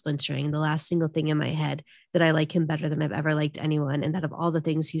thoughts splintering, the last single thing in my head that I like him better than I've ever liked anyone, and that of all the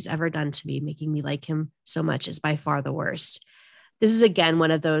things he's ever done to me, making me like him so much is by far the worst. This is again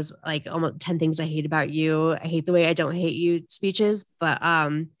one of those like almost 10 things I hate about you. I hate the way I don't hate you speeches, but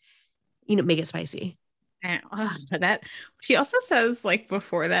make it spicy. But that she also says like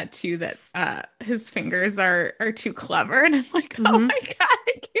before that too that his fingers are too clever, and I'm like, oh my god,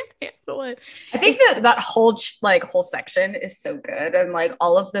 I can't handle it. I think that whole section is so good, and like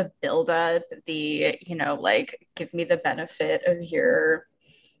all of the build up, the like give me the benefit of your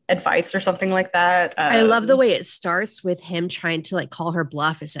advice or something like that. I love the way it starts with him trying to like call her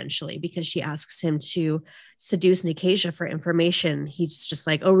bluff essentially because she asks him to seduce Nicasia for information. He's just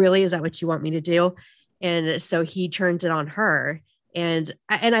like, oh really, is that what you want me to do? And so he turns it on her, and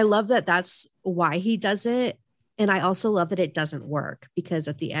I love that that's why he does it. And I also love that it doesn't work because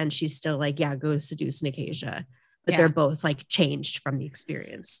at the end she's still like, yeah, go seduce Nicasia, but they're both like changed from the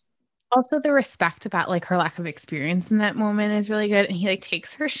experience. Also, the respect about like her lack of experience in that moment is really good. And he like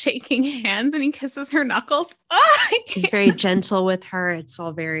takes her shaking hands and he kisses her knuckles. He's very gentle with her. It's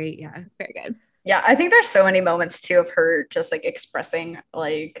all very good. Yeah, I think there's so many moments too of her just like expressing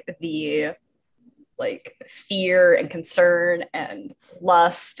like the like fear and concern and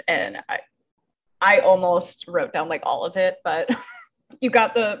lust. And I almost wrote down like all of it, but you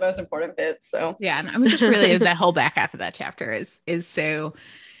got the most important bit. So yeah, and I mean just really that whole back half of that chapter is so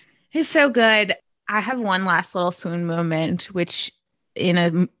good. I have one last little swoon moment, which in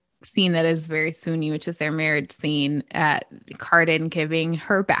a scene that is very swoony, which is their marriage scene, Cardan giving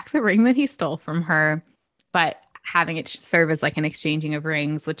her back the ring that he stole from her, but having it serve as like an exchanging of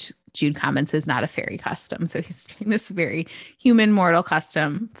rings, which Jude comments is not a fairy custom. So he's doing this very human mortal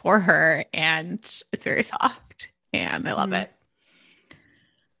custom for her, and it's very soft and I love it.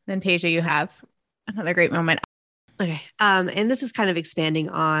 Then Tasia, you have Another great moment. Okay. And this is kind of expanding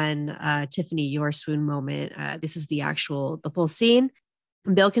on Tiffany, your swoon moment. This is the full scene.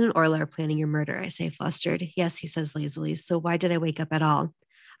 Bilkin and Orla are planning your murder, I say, flustered. Yes, he says lazily. So why did I wake up at all?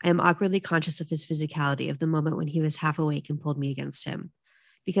 I am awkwardly conscious of his physicality, of the moment when he was half awake and pulled me against him.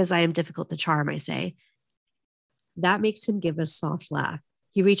 Because I am difficult to charm, I say. That makes him give a soft laugh.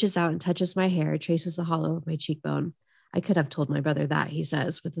 He reaches out and touches my hair, traces the hollow of my cheekbone. I could have told my brother that, he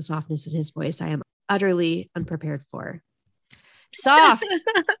says, with the softness in his voice I am utterly unprepared for. Soft.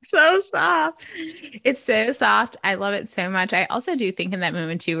 So soft. It's so soft. I love it so much. I also do think in that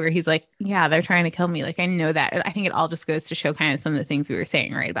moment too, where he's like, yeah, they're trying to kill me. Like, I know that. I think it all just goes to show kind of some of the things we were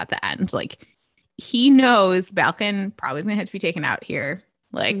saying right about the end. Like, he knows Balkan probably is going to have to be taken out here.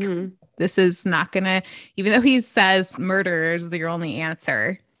 Like, this is not going to, even though he says murder is your only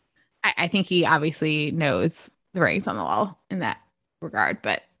answer, I think he obviously knows the writing's on the wall in that regard,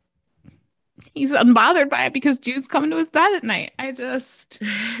 but he's unbothered by it because Jude's coming to his bed at night. I just,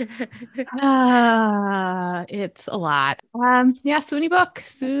 it's a lot. Yeah, Swoony book.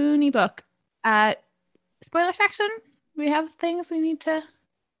 Spoiler section. We have things we need to,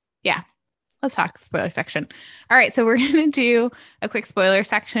 yeah. Let's talk spoiler section. All right, so we're going to do a quick spoiler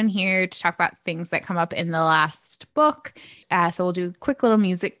section here to talk about things that come up in the last book. So we'll do a quick little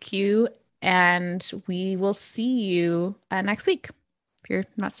music cue, and we will see you next week if you're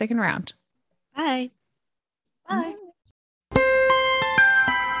not sticking around. Bye. Bye.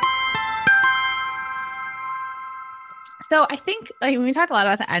 So I think, like, when we talked a lot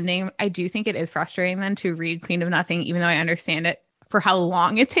about the ending, I do think it is frustrating then to read Queen of Nothing, even though I understand it for how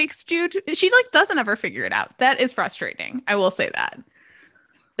long it takes Jude. She like doesn't ever figure it out. That is frustrating. I will say that.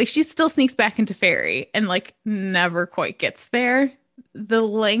 Like, she still sneaks back into Fairy and like never quite gets there. The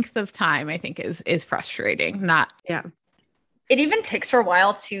length of time I think is frustrating. Yeah. It even takes her a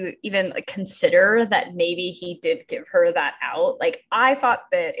while to even like consider that maybe he did give her that out. Like, I thought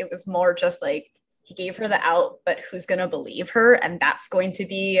that it was more just like he gave her the out, but who's going to believe her? And that's going to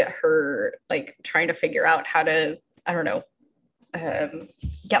be her like trying to figure out how to, I don't know,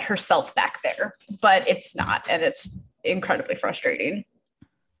 get herself back there, but it's not, and it's incredibly frustrating.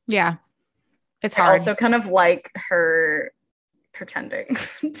 Yeah, it's hard. I hard. also kind of like her pretending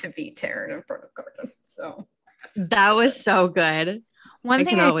to be Taryn in front of Carden. So that was so good. I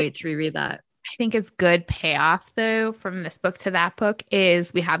cannot wait to reread that. I think is good payoff though from this book to that book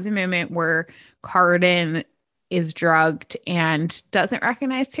is we have the moment where Carden is drugged and doesn't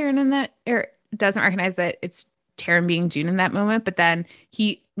recognize Taryn in that, or doesn't recognize that it's Taryn being June in that moment, but then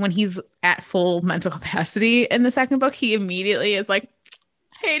when he's at full mental capacity in the second book, he immediately is like,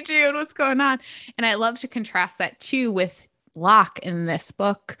 hey June, what's going on? And I love to contrast that too with Locke in this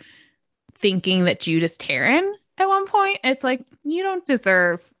book thinking that Jude is Taryn at one point. It's like, you don't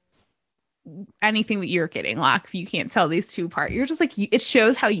deserve anything that you're getting, Locke, if you can't tell these two apart. You're just like, it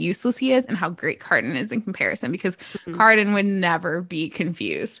shows how useless he is and how great Carden is in comparison, because Carden would never be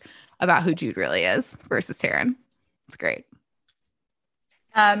confused about who Jude really is versus Taryn. It's great.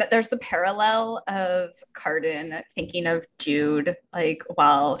 There's the parallel of Carden thinking of Jude like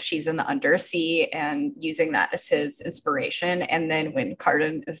while she's in the undersea and using that as his inspiration. And then when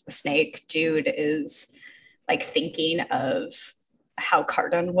Carden is the snake, Jude is like thinking of how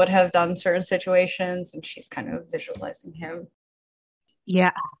Carden would have done certain situations, and she's kind of visualizing him.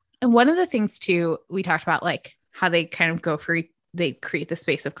 Yeah. And one of the things too, we talked about like how they kind of they create the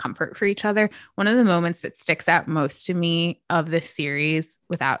space of comfort for each other. One of the moments that sticks out most to me of this series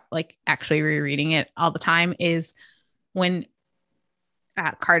without like actually rereading it all the time is when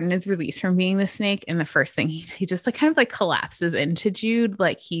Carden is released from being the snake. And the first thing he just like kind of like collapses into Jude.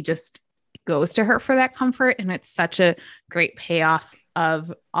 Like he just goes to her for that comfort. And it's such a great payoff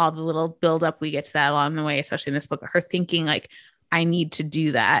of all the little buildup we get to that along the way, especially in this book, her thinking like, I need to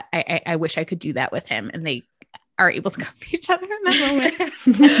do that. I wish I could do that with him. And they are able to comfort each other in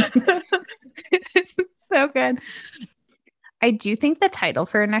that moment. So good. I do think the title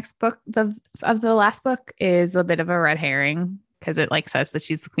for next book of the last book is a bit of a red herring, because it like says that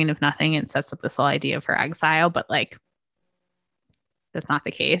she's the Queen of Nothing and sets up this whole idea of her exile, but like that's not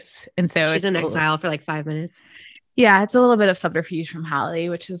the case. And so she's in exile for like 5 minutes. Yeah, it's a little bit of subterfuge from Holly,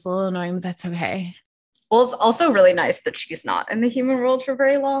 which is a little annoying, but that's okay. Well, it's also really nice that she's not in the human world for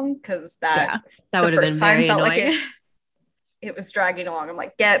very long, because that would have been very annoying. Like it was dragging along. I'm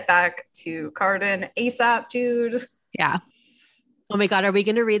like, get back to Carden ASAP, dude. Yeah. Oh my God, are we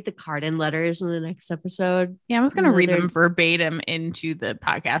going to read the Carden letters in the next episode? Yeah, I was going to read them verbatim into the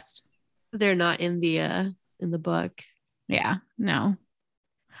podcast. They're not in the book. Yeah, no.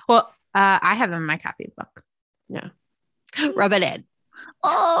 Well, I have them in my copy of the book. Yeah. Rub it in.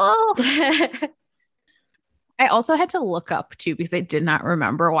 Oh. I also had to look up too, because I did not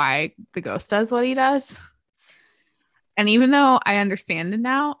remember why the ghost does what he does. And even though I understand it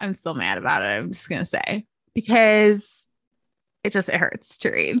now, I'm still mad about it. I'm just going to say, because it hurts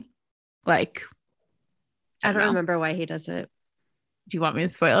to read. Like, I don't remember why he does it. Do you want me to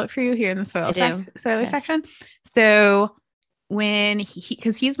spoil it for you here in the spoiler section? So when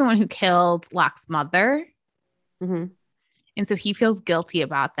because he's the one who killed Locke's mother. Mm-hmm. And so he feels guilty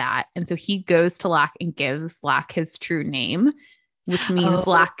about that. And so he goes to Locke and gives Locke his true name, which means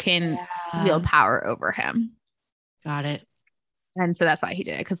Locke can wield power over him. Got it. And so that's why he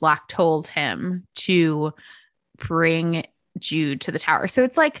did it, because Locke told him to bring Jude to the tower. So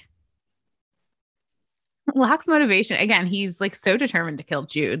it's like Locke's motivation, again, he's like so determined to kill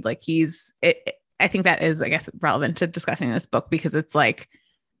Jude. Like I think that is, I guess, relevant to discussing this book, because it's like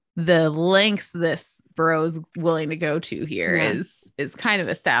the lengths this bro's willing to go to here is kind of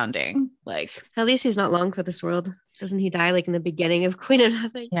astounding. Like, at least he's not long for this world. Doesn't he die like in the beginning of Queen of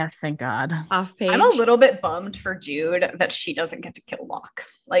Nothing? Yes, thank God. Off page. I'm a little bit bummed for Jude that she doesn't get to kill Locke.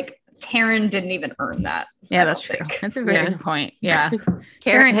 Like, Taryn didn't even earn that. Yeah, that's true. That's a very good point. Yeah.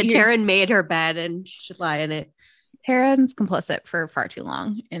 Taryn made her bed and she should lie in it. Taryn's complicit for far too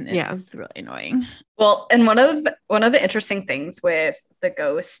long, and it's really annoying. Well, and one of the interesting things with the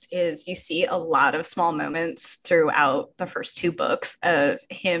ghost is you see a lot of small moments throughout the first two books of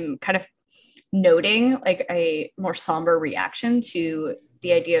him kind of noting like a more somber reaction to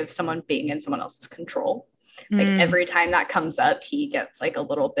the idea of someone being in someone else's control. Like every time that comes up, he gets like a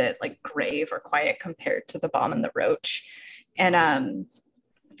little bit like grave or quiet compared to the Bomb and the Roach. And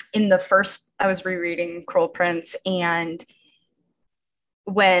in the first, I was rereading Cruel Prince, and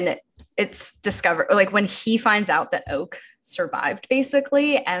when it's discovered, like when he finds out that Oak survived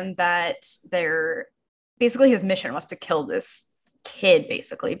basically, and that his mission was to kill this kid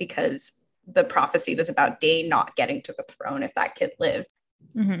basically, because the prophecy was about Day not getting to the throne if that kid lived.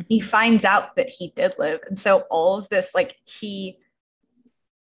 Mm-hmm. He finds out that he did live. And so all of this, like, he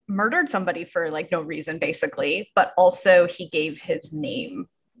murdered somebody for like no reason basically, but also he gave his name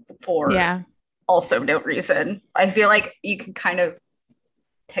for also no reason. I feel like you can kind of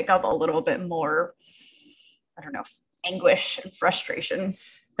pick up a little bit more, I don't know, anguish and frustration.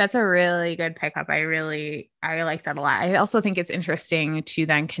 That's a really good pickup. I like that a lot. I also think it's interesting to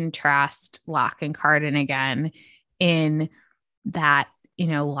then contrast Locke and Cardan again, in that, you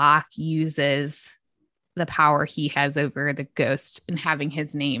know, Locke uses the power he has over the ghost and having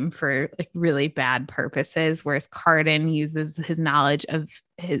his name for like really bad purposes, whereas Cardan uses his knowledge of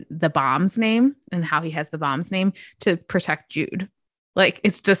the Bomb's name and how he has the Bomb's name to protect Jude. Like,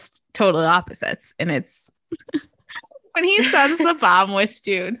 it's just totally opposites. And it's when he sends the bomb with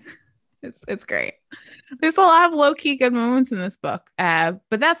Jude, it's great. There's a lot of low-key good moments in this book. But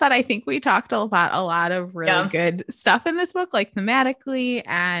that said, I think we talked about a lot of really good stuff in this book, like thematically,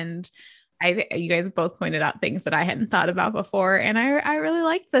 and you guys both pointed out things that I hadn't thought about before. And I really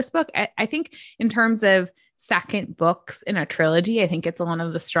liked this book. I think in terms of second books in a trilogy, I think it's one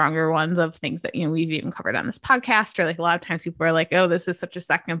of the stronger ones of things that, you know, we've even covered on this podcast, or like a lot of times people are like, oh, this is such a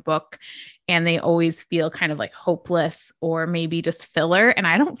second book, and they always feel kind of like hopeless or maybe just filler. And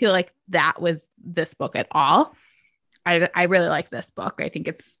I don't feel like that was this book at all. I really like this book. I think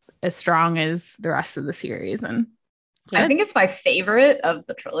it's as strong as the rest of the series. And I think it's my favorite of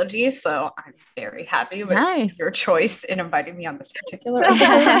the trilogy. So I'm very happy with your choice in inviting me on this particular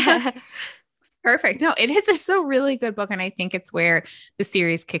episode. Perfect. No, it's a really good book. And I think it's where the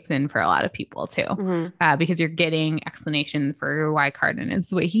series kicks in for a lot of people too, because you're getting explanation for why Cardan is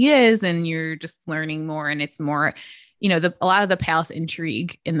the way he is. And you're just learning more. And it's more, you know, a lot of the palace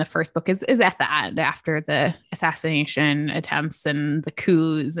intrigue in the first book is at the end, after the assassination attempts and the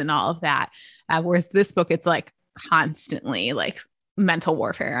coups and all of that. Whereas this book, it's like constantly like mental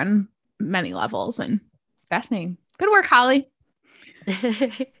warfare on many levels, and fascinating. Good work, Holly.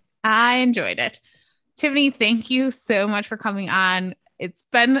 I enjoyed it. Tiffany, thank you so much for coming on. It's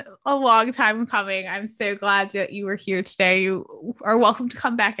been a long time coming. I'm so glad that you were here today. You are welcome to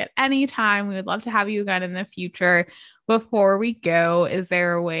come back at any time. We would love to have you again in the future. Before we go, is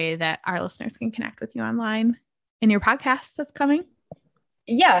there a way that our listeners can connect with you online in your podcast that's coming?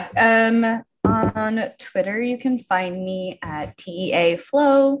 Yeah. On Twitter, you can find me at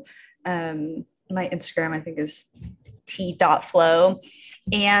TEAFlow. My Instagram, I think, is t.flow,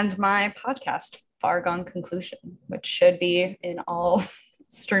 and my podcast, Far Gone Conclusion, which should be in all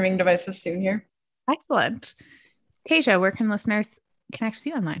streaming devices soon here. Excellent. Tasia, where can listeners connect with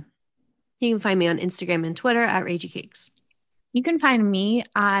you online? You can find me on Instagram and Twitter at Ragey Cakes. You can find me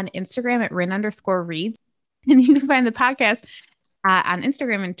on Instagram at Rin_reads. And you can find the podcast on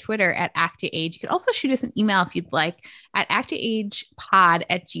Instagram and Twitter at ActiAge. You could also shoot us an email if you'd like at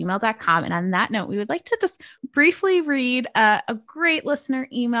actiagepod@gmail.com. And on that note, we would like to just briefly read a great listener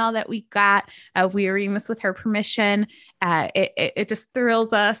email that we got. We are reading this with her permission. It just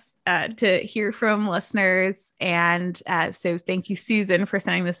thrills us to hear from listeners. And so thank you, Susan, for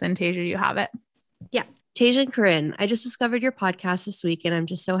sending this in. Tasia, you have it. Yeah. Tasia and Corinne, I just discovered your podcast this week and I'm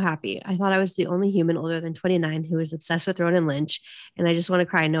just so happy. I thought I was the only human older than 29 who is obsessed with Ronan Lynch, and I just want to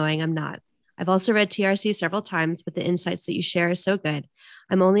cry knowing I'm not. I've also read TRC several times, but the insights that you share are so good.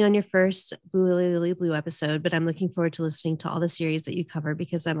 I'm only on your first Blue Lily Lily Blue episode, but I'm looking forward to listening to all the series that you cover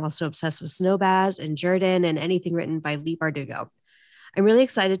because I'm also obsessed with Snowbaz and Jordan and anything written by Leigh Bardugo. I'm really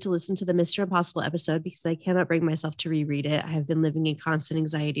excited to listen to the Mr. Impossible episode because I cannot bring myself to reread it. I have been living in constant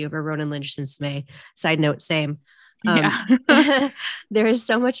anxiety over Ronan Lynch since May. Side note, same. There is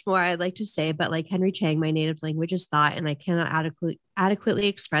so much more I'd like to say, but like Henry Chang, my native language is thought, and I cannot adequately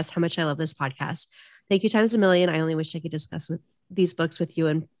express how much I love this podcast. Thank you times a million. I only wish I could discuss these books with you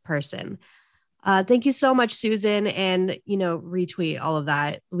in person. Thank you so much, Susan. And, retweet all of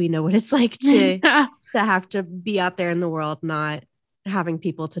that. We know what it's like to have to be out there in the world, not having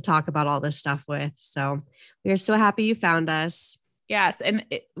people to talk about all this stuff with. So we are so happy you found us. Yes. And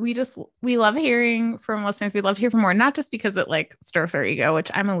we love hearing from listeners. We love to hear from more, not just because it like stirs our ego, which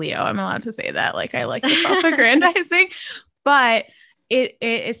I'm a Leo. I'm allowed to say that. Like I like the self-aggrandizing, but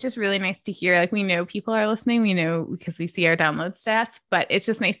it's just really nice to hear. Like we know people are listening. We know because we see our download stats, but it's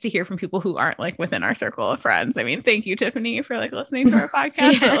just nice to hear from people who aren't like within our circle of friends. I mean, thank you, Tiffany, for like listening to our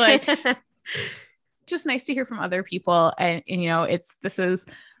podcast, but like just nice to hear from other people. And this is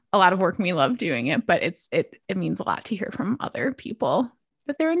a lot of work and we love doing it, but it means a lot to hear from other people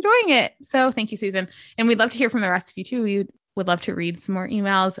that they're enjoying it. So thank you, Susan. And we'd love to hear from the rest of you too. We would love to read some more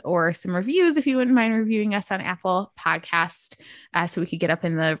emails or some reviews if you wouldn't mind reviewing us on Apple Podcast so we could get up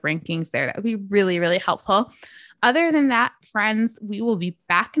in the rankings there. That would be really, really helpful. Other than that, friends, we will be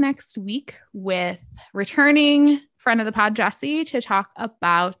back next week with returning friend of the pod, Jessie, to talk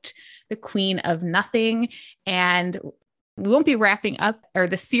about the Queen of Nothing. And we won't be wrapping up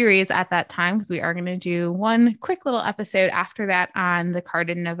the series at that time because we are going to do one quick little episode after that on the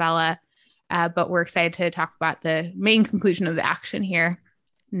Carden novella. But we're excited to talk about the main conclusion of the action here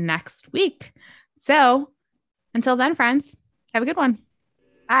next week. So until then, friends, have a good one.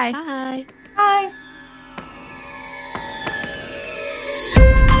 Bye. Bye. Bye.